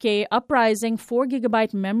KPFK Uprising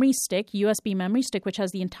 4GB memory stick, USB memory stick, which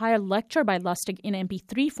has the entire lecture by Lustig in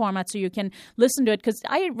MP3 format, so you can listen to it. Because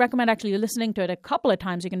I recommend actually listening to it a couple of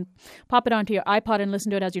times. You can pop it onto your iPod and listen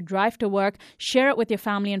to it as you drive to work. Share it with your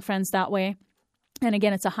family and friends that way. And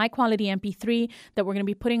again, it's a high-quality MP3 that we're going to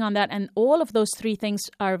be putting on that. And all of those three things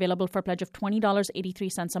are available for a pledge of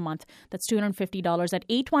 $20.83 a month. That's $250 at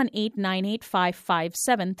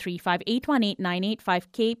 818-985-5735,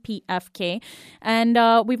 818-985-KPFK. And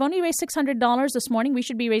we've only raised $600 this morning. We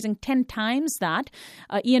should be raising 10 times that.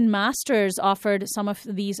 Ian Masters offered some of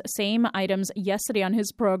these same items yesterday on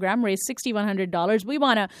his program, raised $6,100. We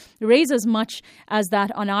want to raise as much as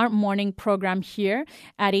that on our morning program here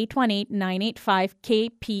at 818-985-KPFK.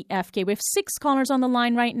 We have 6 callers on the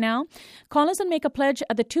line right now. Call us and make a pledge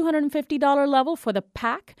at the $250 level for the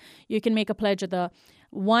pack. You can make a pledge at the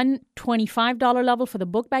 $125 level for the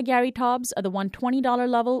book by Gary Taubes, at the $120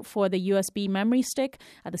 level for the USB memory stick,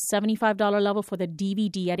 at the $75 level for the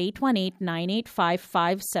DVD at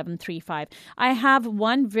 818-985-5735. I have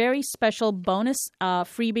one very special bonus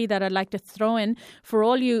freebie that I'd like to throw in for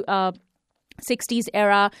all you 60s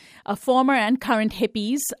era former and current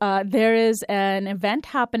hippies. There is an event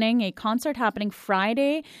happening, a concert happening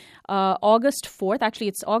Friday, August 4th. Actually,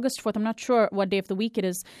 it's August 4th. I'm not sure what day of the week it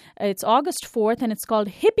is. It's August 4th, and it's called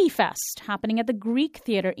Hippie Fest, happening at the Greek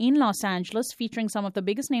Theater in Los Angeles, featuring some of the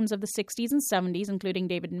biggest names of the 60s and 70s, including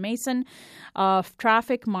David Mason of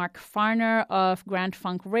Traffic, Mark Farner of Grand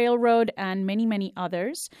Funk Railroad, and many, many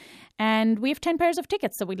others. And we have 10 pairs of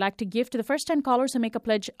tickets that we'd like to give to the first 10 callers who make a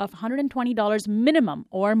pledge of $120 minimum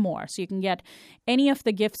or more. So you can get any of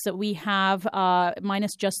the gifts that we have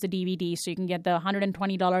minus just the DVD. So you can get the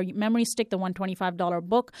 $120 memory stick, the $125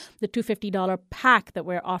 book, the $250 pack that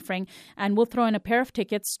we're offering. And we'll throw in a pair of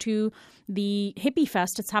tickets to the Hippie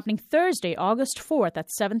Fest. It's happening Thursday, August 4th at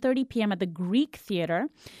 7:30 p.m. at the Greek Theater.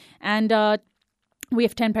 And we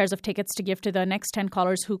have 10 pairs of tickets to give to the next 10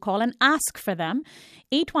 callers who call and ask for them.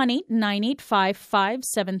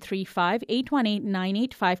 818-985-5735,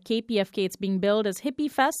 818-985-KPFK. It's being billed as Hippie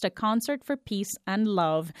Fest, a concert for peace and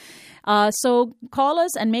love. So call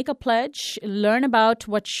us and make a pledge. Learn about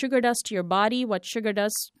what sugar does to your body, what sugar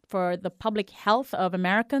does for the public health of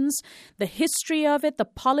Americans, the history of it, the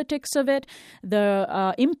politics of it,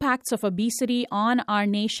 the impacts of obesity on our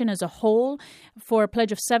nation as a whole. For a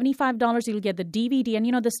pledge of $75, you'll get the DVD.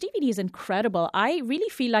 And, this DVD is incredible. I really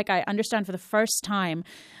feel like I understand for the first time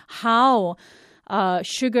how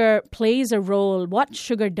sugar plays a role, what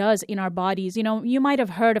sugar does in our bodies. You might have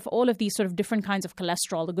heard of all of these sort of different kinds of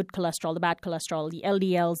cholesterol, the good cholesterol, the bad cholesterol, the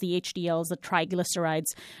LDLs, the HDLs, the triglycerides.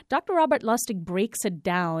 Dr. Robert Lustig breaks it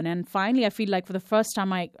down. And finally, I feel like for the first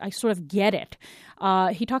time, I sort of get it.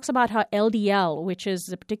 He talks about how LDL, which is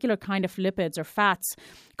a particular kind of lipids or fats,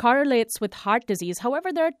 correlates with heart disease.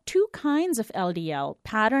 However, there are two kinds of LDL.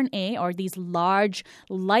 Pattern A, or these large,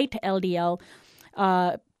 light LDL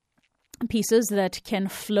pieces that can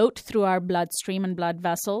float through our bloodstream and blood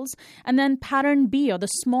vessels. And then pattern B, or the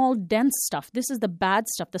small, dense stuff. This is the bad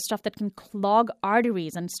stuff, the stuff that can clog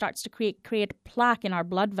arteries and starts to create plaque in our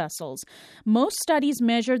blood vessels. Most studies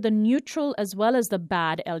measure the neutral as well as the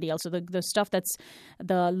bad LDL, so the stuff that's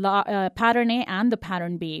the pattern A and the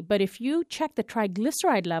pattern B. But if you check the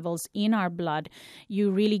triglyceride levels in our blood,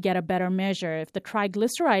 you really get a better measure. If the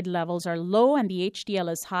triglyceride levels are low and the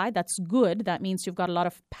HDL is high, that's good. That means you've got a lot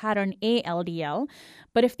of pattern A LDL.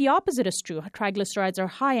 But if the opposite is true, triglycerides are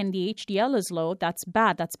high and the HDL is low, that's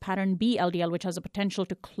bad. That's pattern B LDL, which has a potential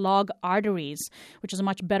to clog arteries, which is a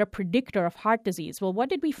much better predictor of heart disease. Well, what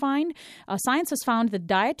did we find? Science has found that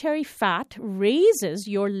dietary fat raises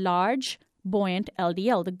your large, buoyant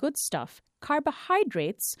LDL, the good stuff.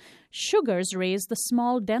 Carbohydrates, sugars raise the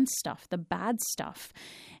small, dense stuff, the bad stuff.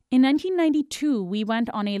 In 1992, we went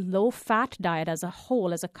on a low-fat diet as a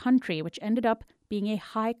whole, as a country, which ended up being a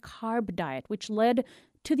high-carb diet, which led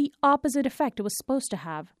to the opposite effect it was supposed to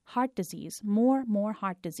have, heart disease, more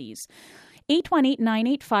heart disease.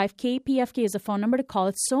 818-985-KPFK is a phone number to call.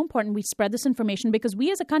 It's so important we spread this information because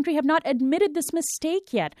we as a country have not admitted this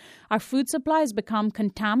mistake yet. Our food supply has become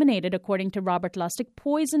contaminated, according to Robert Lustig,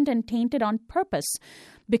 poisoned and tainted on purpose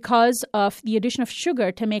because of the addition of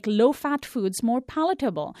sugar to make low-fat foods more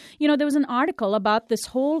palatable. There was an article about this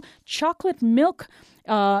whole chocolate milk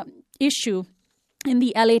issue in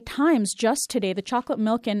the LA Times just today. The chocolate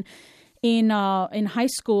milk in high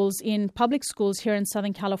schools, in public schools here in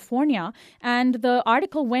Southern California. And the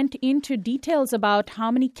article went into details about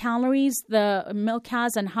how many calories the milk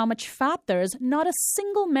has and how much fat there is. Not a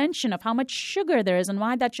single mention of how much sugar there is and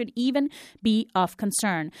why that should even be of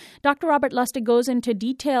concern. Dr. Robert Lustig goes into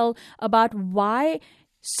detail about why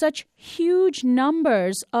such huge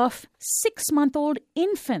numbers of 6-month-old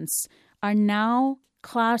infants are now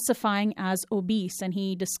classifying as obese, and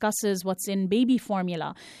he discusses what's in baby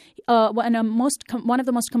formula. One of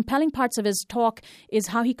the most compelling parts of his talk is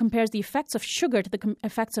how he compares the effects of sugar to the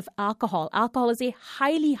effects of alcohol. Alcohol is a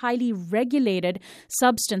highly, highly regulated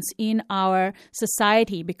substance in our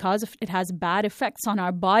society because it has bad effects on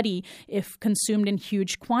our body if consumed in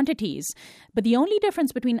huge quantities. But the only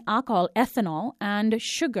difference between alcohol, ethanol, and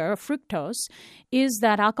sugar, fructose, is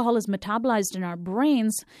that alcohol is metabolized in our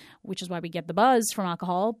brains, which is why we get the buzz from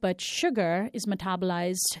alcohol, but sugar is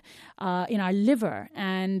metabolized in our liver,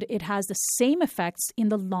 and it has the same effects in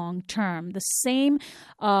the long term. The same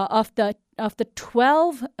of the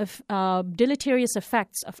 12 deleterious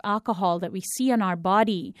effects of alcohol that we see on our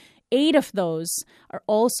body, 8 of those are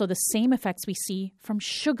also the same effects we see from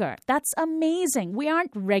sugar. That's amazing. We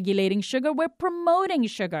aren't regulating sugar. We're promoting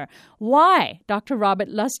sugar. Why? Dr. Robert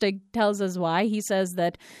Lustig tells us why. He says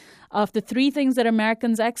that of the 3 things that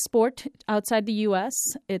Americans export outside the U.S.,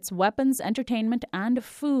 it's weapons, entertainment, and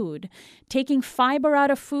food. Taking fiber out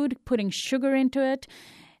of food, putting sugar into it,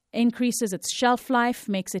 increases its shelf life,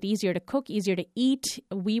 makes it easier to cook, easier to eat.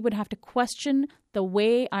 We would have to question the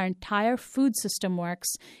way our entire food system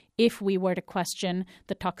works if we were to question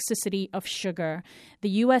the toxicity of sugar.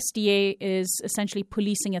 The USDA is essentially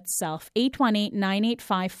policing itself.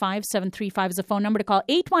 818-985-5735 is the phone number to call.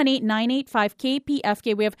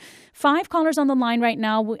 818-985-KPFK. We have 5 callers on the line right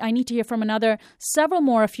now. I need to hear from several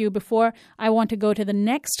more of you before I want to go to the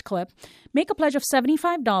next clip. Make a pledge of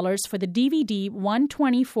 $75 for the DVD,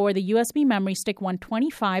 $124, the USB memory stick,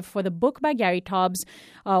 $125 for the book by Gary Taubes,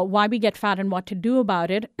 Why We Get Fat and What to Do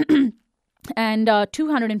About It. And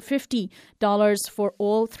 $250 for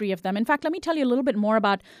all 3 of them. In fact, let me tell you a little bit more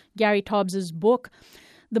about Gary Taubes' book.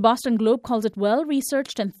 The Boston Globe calls it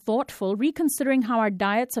well-researched and thoughtful, reconsidering how our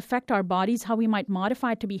diets affect our bodies, how we might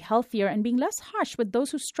modify it to be healthier, and being less harsh with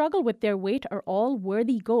those who struggle with their weight are all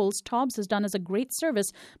worthy goals Tobbs has done as a great service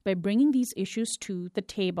by bringing these issues to the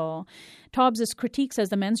table. Tobbs' critique, says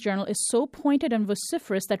the Men's Journal, is so pointed and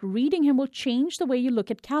vociferous that reading him will change the way you look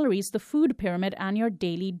at calories, the food pyramid, and your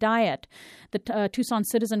daily diet. The Tucson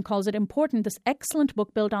Citizen calls it important. This excellent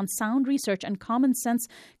book built on sound research and common sense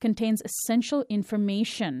contains essential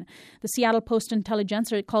information. The Seattle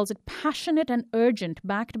Post-Intelligencer calls it passionate and urgent,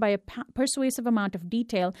 backed by a persuasive amount of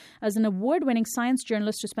detail. As an award-winning science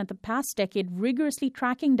journalist who spent the past decade rigorously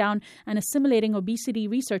tracking down and assimilating obesity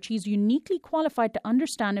research, he's uniquely qualified to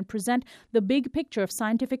understand and present the big picture of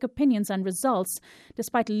scientific opinions and results.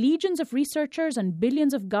 Despite legions of researchers and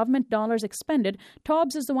billions of government dollars expended,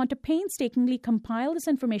 Tobbs is the one to painstakingly compile this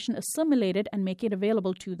information, assimilate it, and make it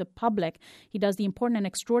available to the public. He does the important and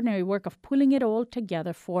extraordinary work of pulling it all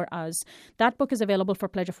together for us. That book is available for a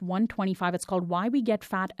pledge of $125. It's called Why We Get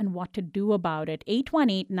Fat and What to Do About It.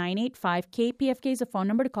 818-985-KPFK is a phone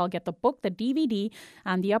number to call. Get the book, the DVD,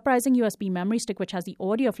 and the Uprising USB memory stick, which has the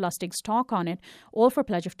audio of Lustig's talk on it, all for a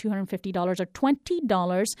pledge of $250 or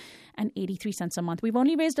 $20.83 a month. We've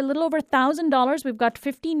only raised a little over $1,000. We've got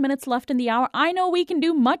 15 minutes left in the hour. I know we can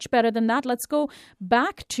do much better than that. Let's go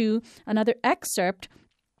back to another excerpt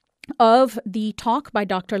of the talk by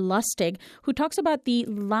Dr. Lustig, who talks about the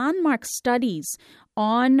landmark studies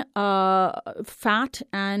on fat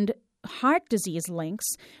and heart disease links,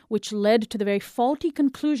 which led to the very faulty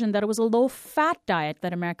conclusion that it was a low-fat diet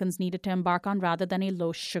that Americans needed to embark on rather than a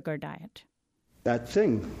low-sugar diet. That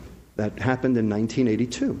thing that happened in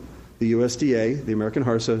 1982. The USDA, the American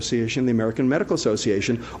Heart Association, the American Medical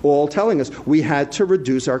Association, all telling us we had to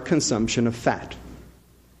reduce our consumption of fat.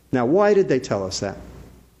 Now, why did they tell us that?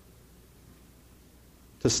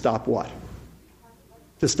 To stop what?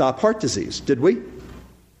 To stop heart disease. Did we?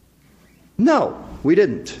 No, we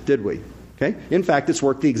didn't, did we? Okay? In fact, it's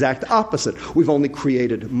worked the exact opposite. We've only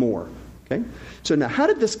created more. Okay? So now, how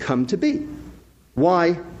did this come to be?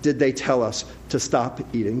 Why did they tell us to stop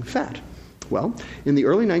eating fat? Well, in the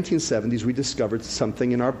early 1970s, we discovered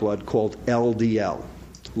something in our blood called LDL,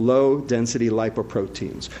 low-density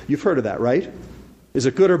lipoproteins. You've heard of that, right? Is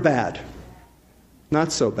it good or bad?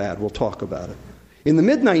 Not so bad. We'll talk about it. In the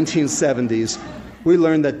mid-1970s, we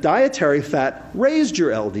learned that dietary fat raised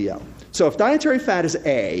your LDL. So if dietary fat is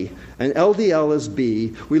A and LDL is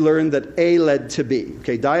B, we learned that A led to B.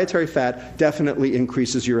 Okay, dietary fat definitely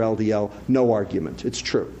increases your LDL. No argument. It's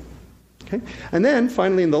true. Okay? And then,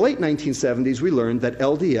 finally, in the late 1970s, we learned that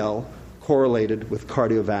LDL correlated with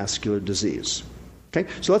cardiovascular disease. Okay?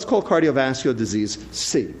 So let's call cardiovascular disease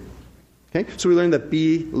C. Okay? So we learned that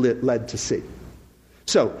B led to C.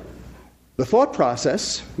 So the thought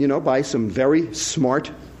process, by some very smart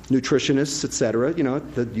nutritionists, etc.,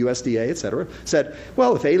 the USDA, etc., said,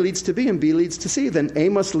 well, if A leads to B and B leads to C, then A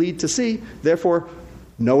must lead to C. Therefore,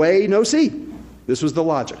 no A, no C. This was the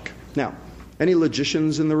logic. Now, any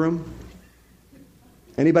logicians in the room?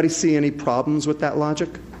 Anybody see any problems with that logic?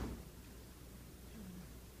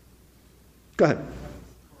 Go ahead.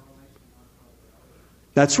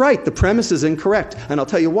 That's right. The premise is incorrect. And I'll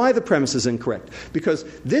tell you why the premise is incorrect. Because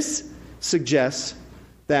this suggests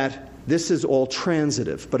that this is all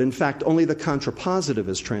transitive, but in fact only the contrapositive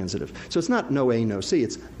is transitive. So it's not no A, no C,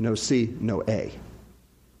 it's no C, no A.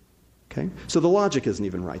 Okay? So the logic isn't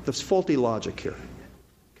even right. There's faulty logic here.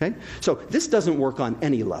 Okay? So this doesn't work on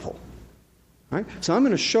any level. All right? So I'm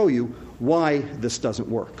going to show you why this doesn't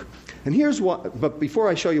work. And here's what, but before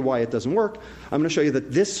I show you why it doesn't work, I'm going to show you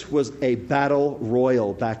that this was a battle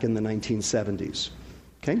royal back in the 1970s.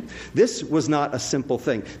 Okay? This was not a simple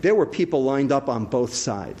thing. There were people lined up on both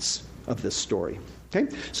sides of this story.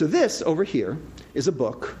 Okay? So this over here is a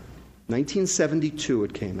book, 1972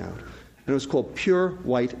 it came out, and it was called Pure,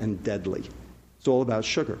 White, and Deadly. It's all about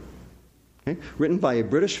sugar. Okay? Written by a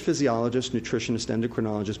British physiologist, nutritionist,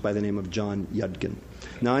 endocrinologist by the name of John Yudkin.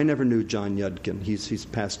 Now, I never knew John Yudkin. He's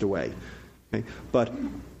passed away. Okay? But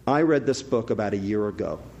I read this book about a year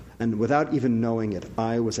ago, and without even knowing it,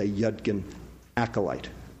 I was a Yudkin acolyte.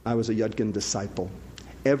 I was a Yudkin disciple.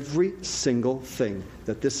 Every single thing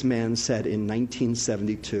that this man said in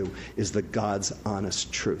 1972 is the God's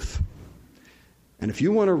honest truth. And if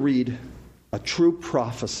you want to read a true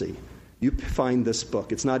prophecy, you find this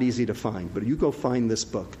book. It's not easy to find, but you go find this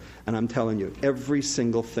book, and I'm telling you, every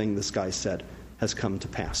single thing this guy said has come to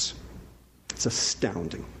pass. It's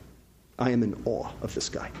astounding. I am in awe of this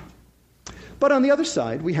guy. But on the other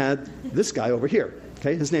side, we had this guy over here.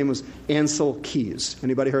 Okay, his name was Ansel Keys.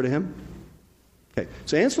 Anybody heard of him? Okay,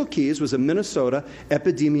 so Ansel Keys was a Minnesota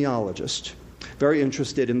epidemiologist very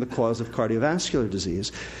interested in the cause of cardiovascular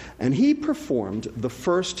disease. And he performed the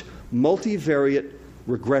first multivariate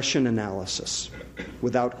regression analysis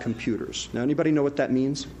without computers. Now, anybody know what that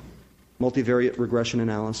means? Multivariate regression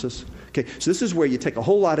analysis? Okay, so this is where you take a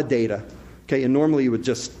whole lot of data. Okay, and normally you would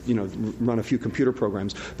just, run a few computer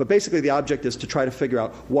programs. But basically the object is to try to figure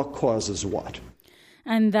out what causes what.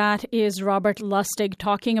 And that is Robert Lustig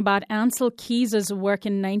talking about Ansel Keys's work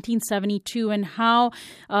in 1972 and how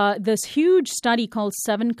this huge study called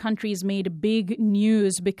 7 Countries made big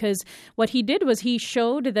news, because what he did was he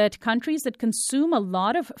showed that countries that consume a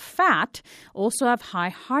lot of fat also have high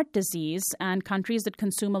heart disease, and countries that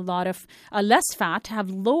consume a lot of less fat have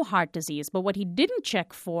low heart disease. But what he didn't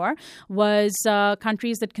check for was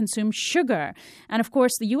countries that consume sugar. And of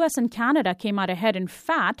course, the U.S. and Canada came out ahead in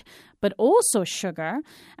fat, but also sugar.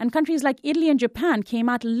 And countries like Italy and Japan came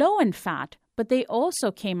out low in fat, but they also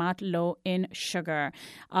came out low in sugar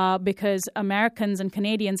because Americans and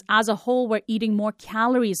Canadians as a whole were eating more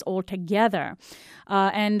calories altogether.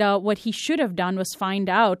 And what he should have done was find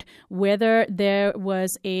out whether there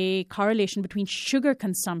was a correlation between sugar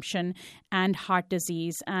consumption and heart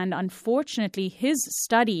disease. And unfortunately, his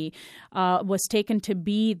study was taken to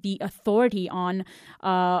be the authority on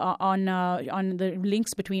the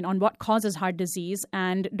links between on what causes heart disease.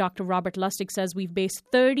 And Dr. Robert Lustig says we've based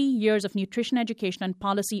 30 years of nutrition education and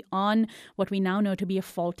policy on what we now know to be a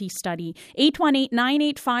faulty study.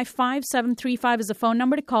 818-985-5735 is the phone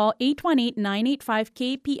number to call.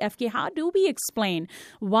 818-985-KPFK. How do we explain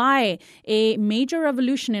why a major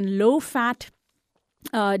revolution in low-fat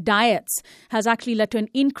diets has actually led to an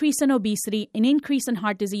increase in obesity, an increase in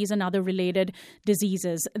heart disease and other related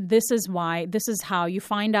diseases? This is how you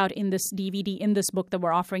find out in this DVD, in this book that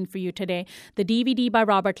we're offering for you today. The DVD by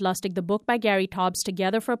Robert Lustig, the book by Gary Taubes,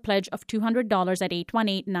 together for a pledge of $200 at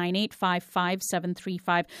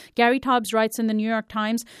 818-985-5735. Gary Taubes writes in the New York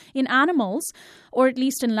Times, in animals, or at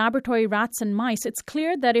least in laboratory rats and mice, it's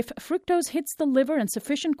clear that if fructose hits the liver in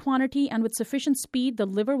sufficient quantity and with sufficient speed, the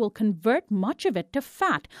liver will convert much of it to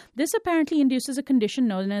fat. This apparently induces a condition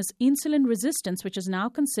known as insulin resistance, which is now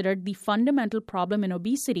considered the fundamental problem in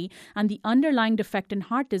obesity and the underlying defect in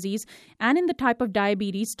heart disease and in the type of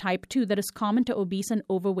diabetes type 2 that is common to obese and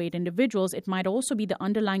overweight individuals. It might also be the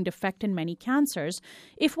underlying defect in many cancers.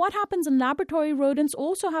 If what happens in laboratory rodents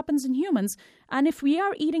also happens in humans, and if we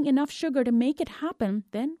are eating enough sugar to make it happen,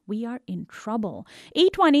 then we are in trouble.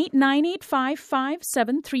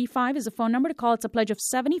 818-985-5735 is the phone number to call. It's a pledge of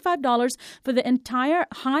 $75 for the entire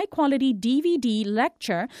high-quality DVD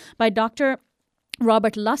lecture by Dr.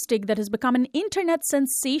 Robert Lustig that has become an internet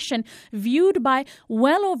sensation, viewed by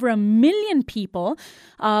well over 1 million people.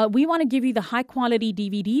 We want to give you the high-quality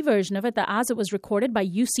DVD version of it, as it was recorded by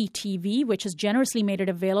UCTV, which has generously made it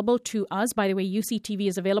available to us. By the way, UCTV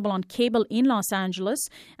is available on cable in Los Angeles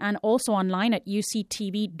and also online at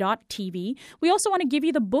uctv.tv. We also want to give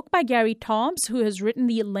you the book by Gary Taubes, who has written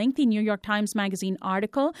the lengthy New York Times Magazine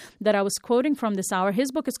article that I was quoting from this hour.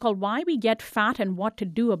 His book is called Why We Get Fat and What to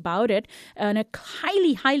Do About It, and a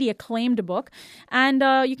highly acclaimed book. And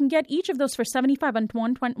you can get each of those for $75 and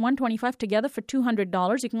 $125 together for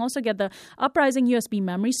 $200. You can also get the Uprising USB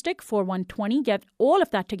memory stick for $120. Get all of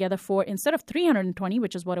that together for, instead of $320,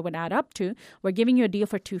 which is what it would add up to, we're giving you a deal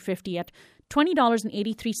for $250 at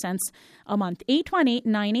 $20.83 a month.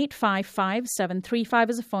 818-985-5735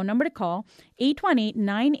 is a phone number to call.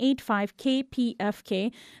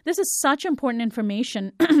 818-985-KPFK. This is such important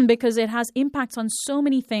information because it has impacts on so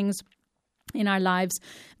many things in our lives.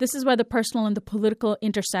 This is where the personal and the political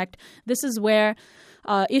intersect. This is where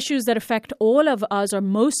issues that affect all of us or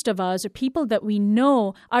most of us or people that we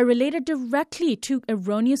know are related directly to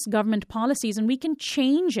erroneous government policies, and we can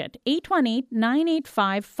change it.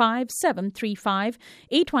 818-985-5735,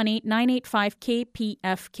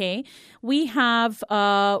 818-985-KPFK. We have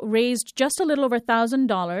raised just a little over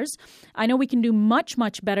 $1,000. I know we can do much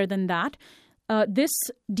better than that. This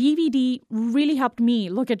DVD really helped me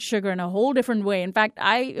look at sugar in a whole different way. In fact,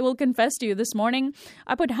 I will confess to you, this morning,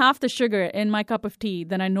 I put half the sugar in my cup of tea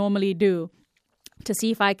than I normally do, to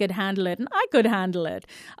see if I could handle it, and I could handle it.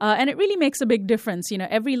 And it really makes a big difference. You know,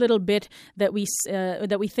 every little bit that we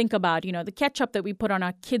think about, you know, the ketchup that we put on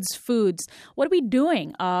our kids' foods, what are we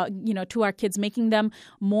doing, to our kids, making them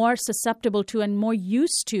more susceptible to and more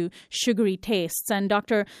used to sugary tastes? And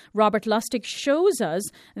Dr. Robert Lustig shows us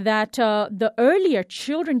that the earlier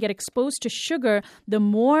children get exposed to sugar, the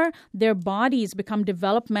more their bodies become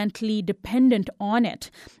developmentally dependent on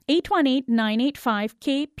it.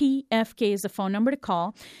 818-985-KPFK is the phone number number to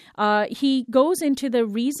call. He goes into the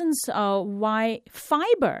reasons why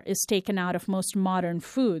fiber is taken out of most modern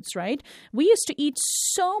foods, right? We used to eat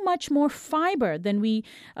so much more fiber than we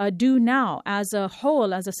do now as a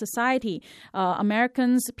whole, as a society.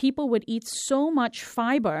 Americans, people would eat so much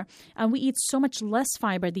fiber, and we eat so much less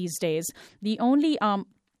fiber these days. The only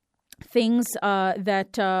things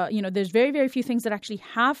there's very, very few things that actually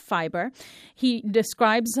have fiber. He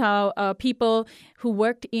describes how people who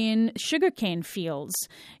worked in sugarcane fields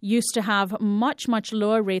used to have much, much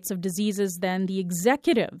lower rates of diseases than the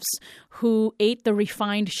executives who ate the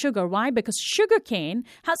refined sugar. Why? Because sugarcane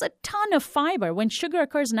has a ton of fiber. When sugar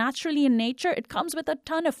occurs naturally in nature, it comes with a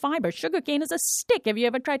ton of fiber. Sugarcane is a stick. Have you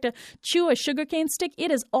ever tried to chew a sugarcane stick?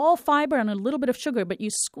 It is all fiber and a little bit of sugar, but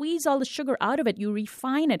you squeeze all the sugar out of it, you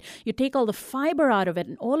refine it, you take all the fiber out of it,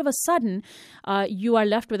 and all of a sudden you are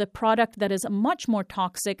left with a product that is much more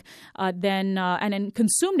toxic and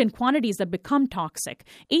consumed in quantities that become toxic.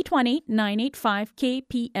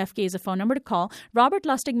 818-985-KPFK is a phone number to call. Robert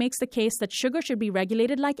Lustig makes the case that sugar should be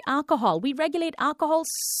regulated like alcohol. We regulate alcohol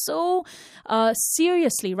so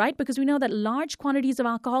seriously, right? Because we know that large quantities of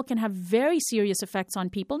alcohol can have very serious effects on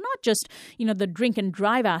people, not just, the drink and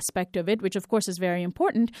drive aspect of it, which of course is very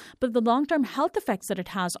important, but the long-term health effects that it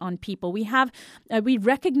has on people. We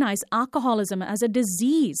recognize alcoholism as a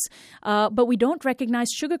disease, but we don't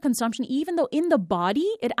recognize sugar consumption, even though in the body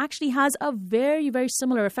it actually has a very, very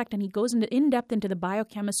similar effect. And he goes in depth into the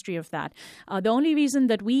biochemistry of that. The only reason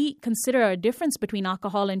that we consider a difference between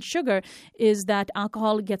alcohol and sugar is that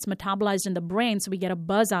alcohol gets metabolized in the brain, so we get a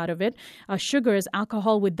buzz out of it. Sugar is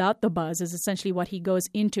alcohol without the buzz, is essentially what he goes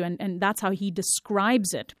into, and that's how he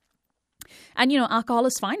describes it. And, alcohol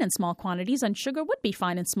is fine in small quantities, and sugar would be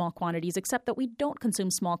fine in small quantities, except that we don't consume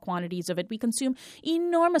small quantities of it. We consume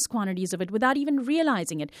enormous quantities of it without even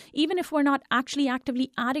realizing it. Even if we're not actually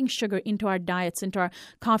actively adding sugar into our diets, into our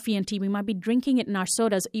coffee and tea, we might be drinking it in our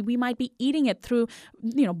sodas. We might be eating it through,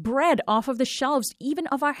 bread off of the shelves, even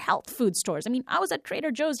of our health food stores. I mean, I was at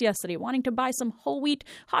Trader Joe's yesterday wanting to buy some whole wheat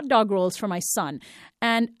hot dog rolls for my son.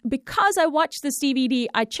 And because I watched this DVD,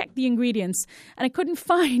 I checked the ingredients and I couldn't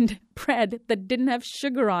find bread that didn't have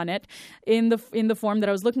sugar on it in the form that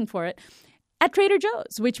I was looking for it at Trader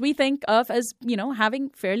Joe's, which we think of as, having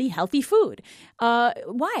fairly healthy food.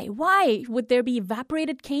 Why? Why would there be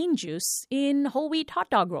evaporated cane juice in whole wheat hot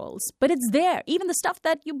dog rolls? But it's there. Even the stuff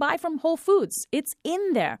that you buy from Whole Foods, it's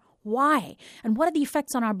in there. Why? And what are the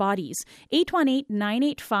effects on our bodies?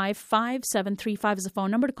 818-985-5735 is the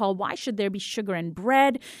phone number to call. Why should there be sugar in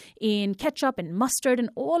bread, in ketchup and mustard,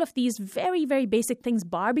 and all of these very, very basic things?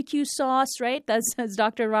 Barbecue sauce, right? That's as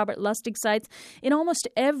Dr. Robert Lustig cites. In almost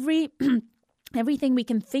everything we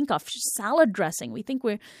can think of. Salad dressing. We think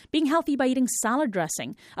we're being healthy by eating salad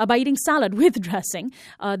dressing, by eating salad with dressing.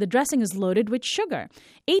 The dressing is loaded with sugar.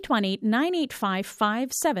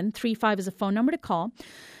 818-985-5735 is a phone number to call.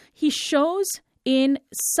 He shows with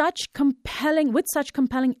such compelling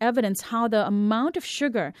evidence how the amount of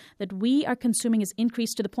sugar that we are consuming is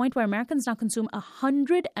increased to the point where Americans now consume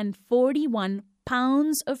 141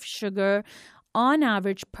 pounds of sugar on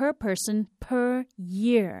average per person per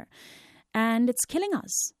year. And it's killing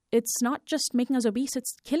us. It's not just making us obese,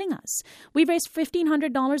 it's killing us. We've raised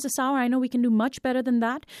 $1,500 this hour. I know we can do much better than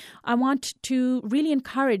that. I want to really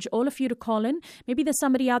encourage all of you to call in. Maybe there's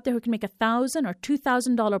somebody out there who can make $1,000 or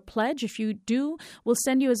 $2,000 pledge. If you do, we'll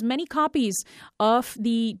send you as many copies of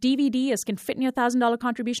the DVD as can fit in your $1,000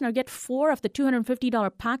 contribution, or get 4 of the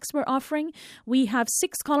 $250 packs we're offering. We have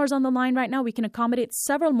 6 callers on the line right now. We can accommodate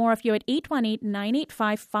several more of you at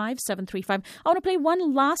 818-985-5735. I want to play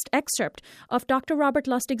one last excerpt of Dr. Robert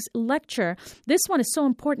Lustig's lecture. This one is so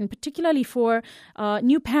important, particularly for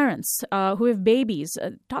new parents who have babies.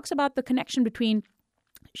 Talks about the connection between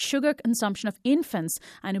sugar consumption of infants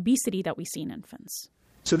and obesity that we see in infants.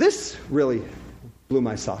 So this really blew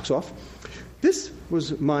my socks off. This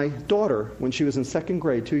was my daughter when she was in 2nd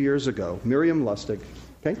grade 2 years ago, Miriam Lustig.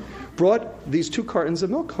 Okay, brought these 2 cartons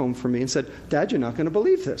of milk home for me and said, "Dad, you're not going to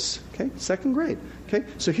believe this." Okay, 2nd grade. Okay,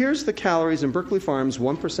 so here's the calories in Berkeley Farms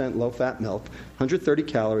 1% low-fat milk, 130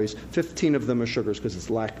 calories, 15 of them are sugars because it's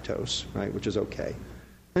lactose, right, which is okay.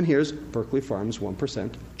 And here's Berkeley Farms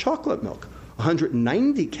 1% chocolate milk,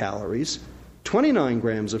 190 calories, 29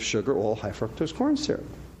 grams of sugar, all high fructose corn syrup.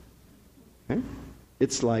 Okay,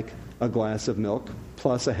 it's like a glass of milk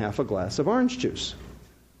plus a half a glass of orange juice.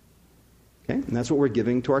 Okay, and that's what we're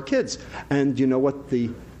giving to our kids. And you know what the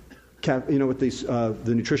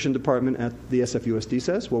nutrition department at the SFUSD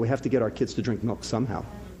says? Well, we have to get our kids to drink milk somehow.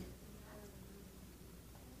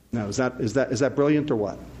 Now, is that brilliant or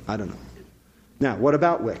what? I don't know. Now, what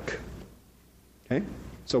about WIC? Okay,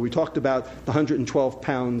 So we talked about the 112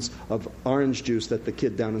 pounds of orange juice that the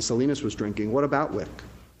kid down in Salinas was drinking. What about WIC?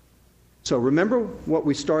 So remember what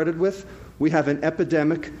we started with? We have an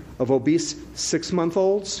epidemic of obese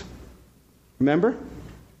 6-month-olds. Remember?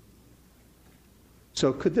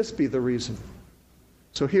 So could this be the reason?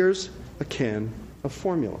 So here's a can of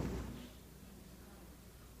formula.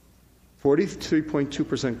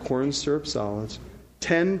 43.2% corn syrup solids,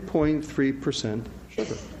 10.3%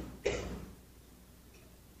 sugar.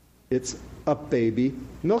 It's a baby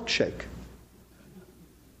milkshake.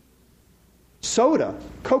 Soda,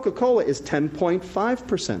 Coca-Cola, is 10.5%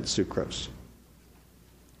 sucrose.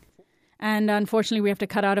 And unfortunately, we have to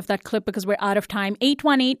cut out of that clip because we're out of time.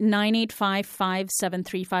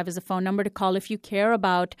 818-985-5735 is the phone number to call if you care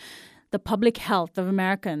about the public health of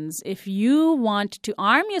Americans. If you want to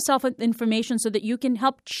arm yourself with information so that you can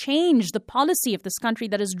help change the policy of this country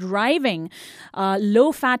that is driving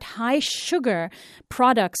low-fat, high-sugar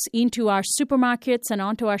products into our supermarkets and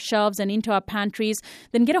onto our shelves and into our pantries,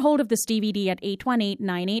 then get a hold of this DVD at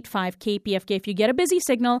 818-985-KPFK. If you get a busy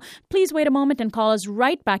signal, please wait a moment and call us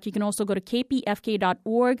right back. You can also go to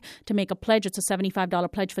kpfk.org to make a pledge. It's a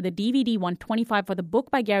 $75 pledge for the DVD, $125 for the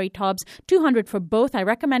book by Gary Taubes, $200 for both. I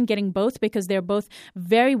recommend getting both because they're both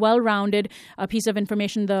very well-rounded a piece of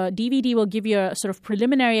information. The DVD will give you a sort of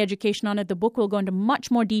preliminary education on it. The book will go into much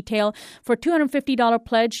more detail. For $250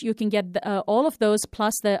 pledge, you can get all of those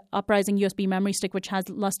plus the Uprising USB memory stick, which has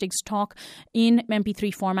Lustig's talk in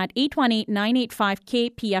MP3 format.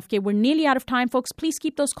 818-985-KPFK. We're nearly out of time, folks. Please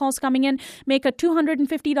keep those calls coming in. Make a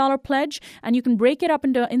 $250 pledge, and you can break it up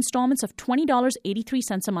into installments of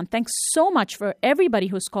 $20.83 a month. Thanks so much for everybody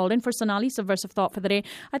who's called in. For Sonali's Subversive Thought for the day,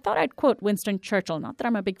 I thought I'd quote Winston Churchill. Not that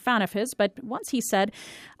I'm a big fan of his, but once he said,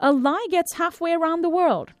 "A lie gets halfway around the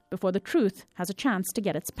world before the truth has a chance to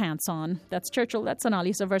get its pants on." That's Churchill. That's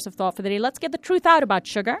Sonali's Subversive Thought for the day. Let's get the truth out about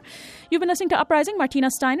sugar. You've been listening to Uprising. Martina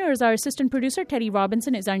Steiner is our assistant producer. Teddy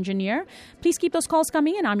Robinson is our engineer. Please keep those calls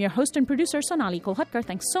coming in. I'm your host and producer, Sonali Kolhatkar.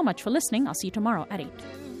 Thanks so much for listening. I'll see you tomorrow at 8.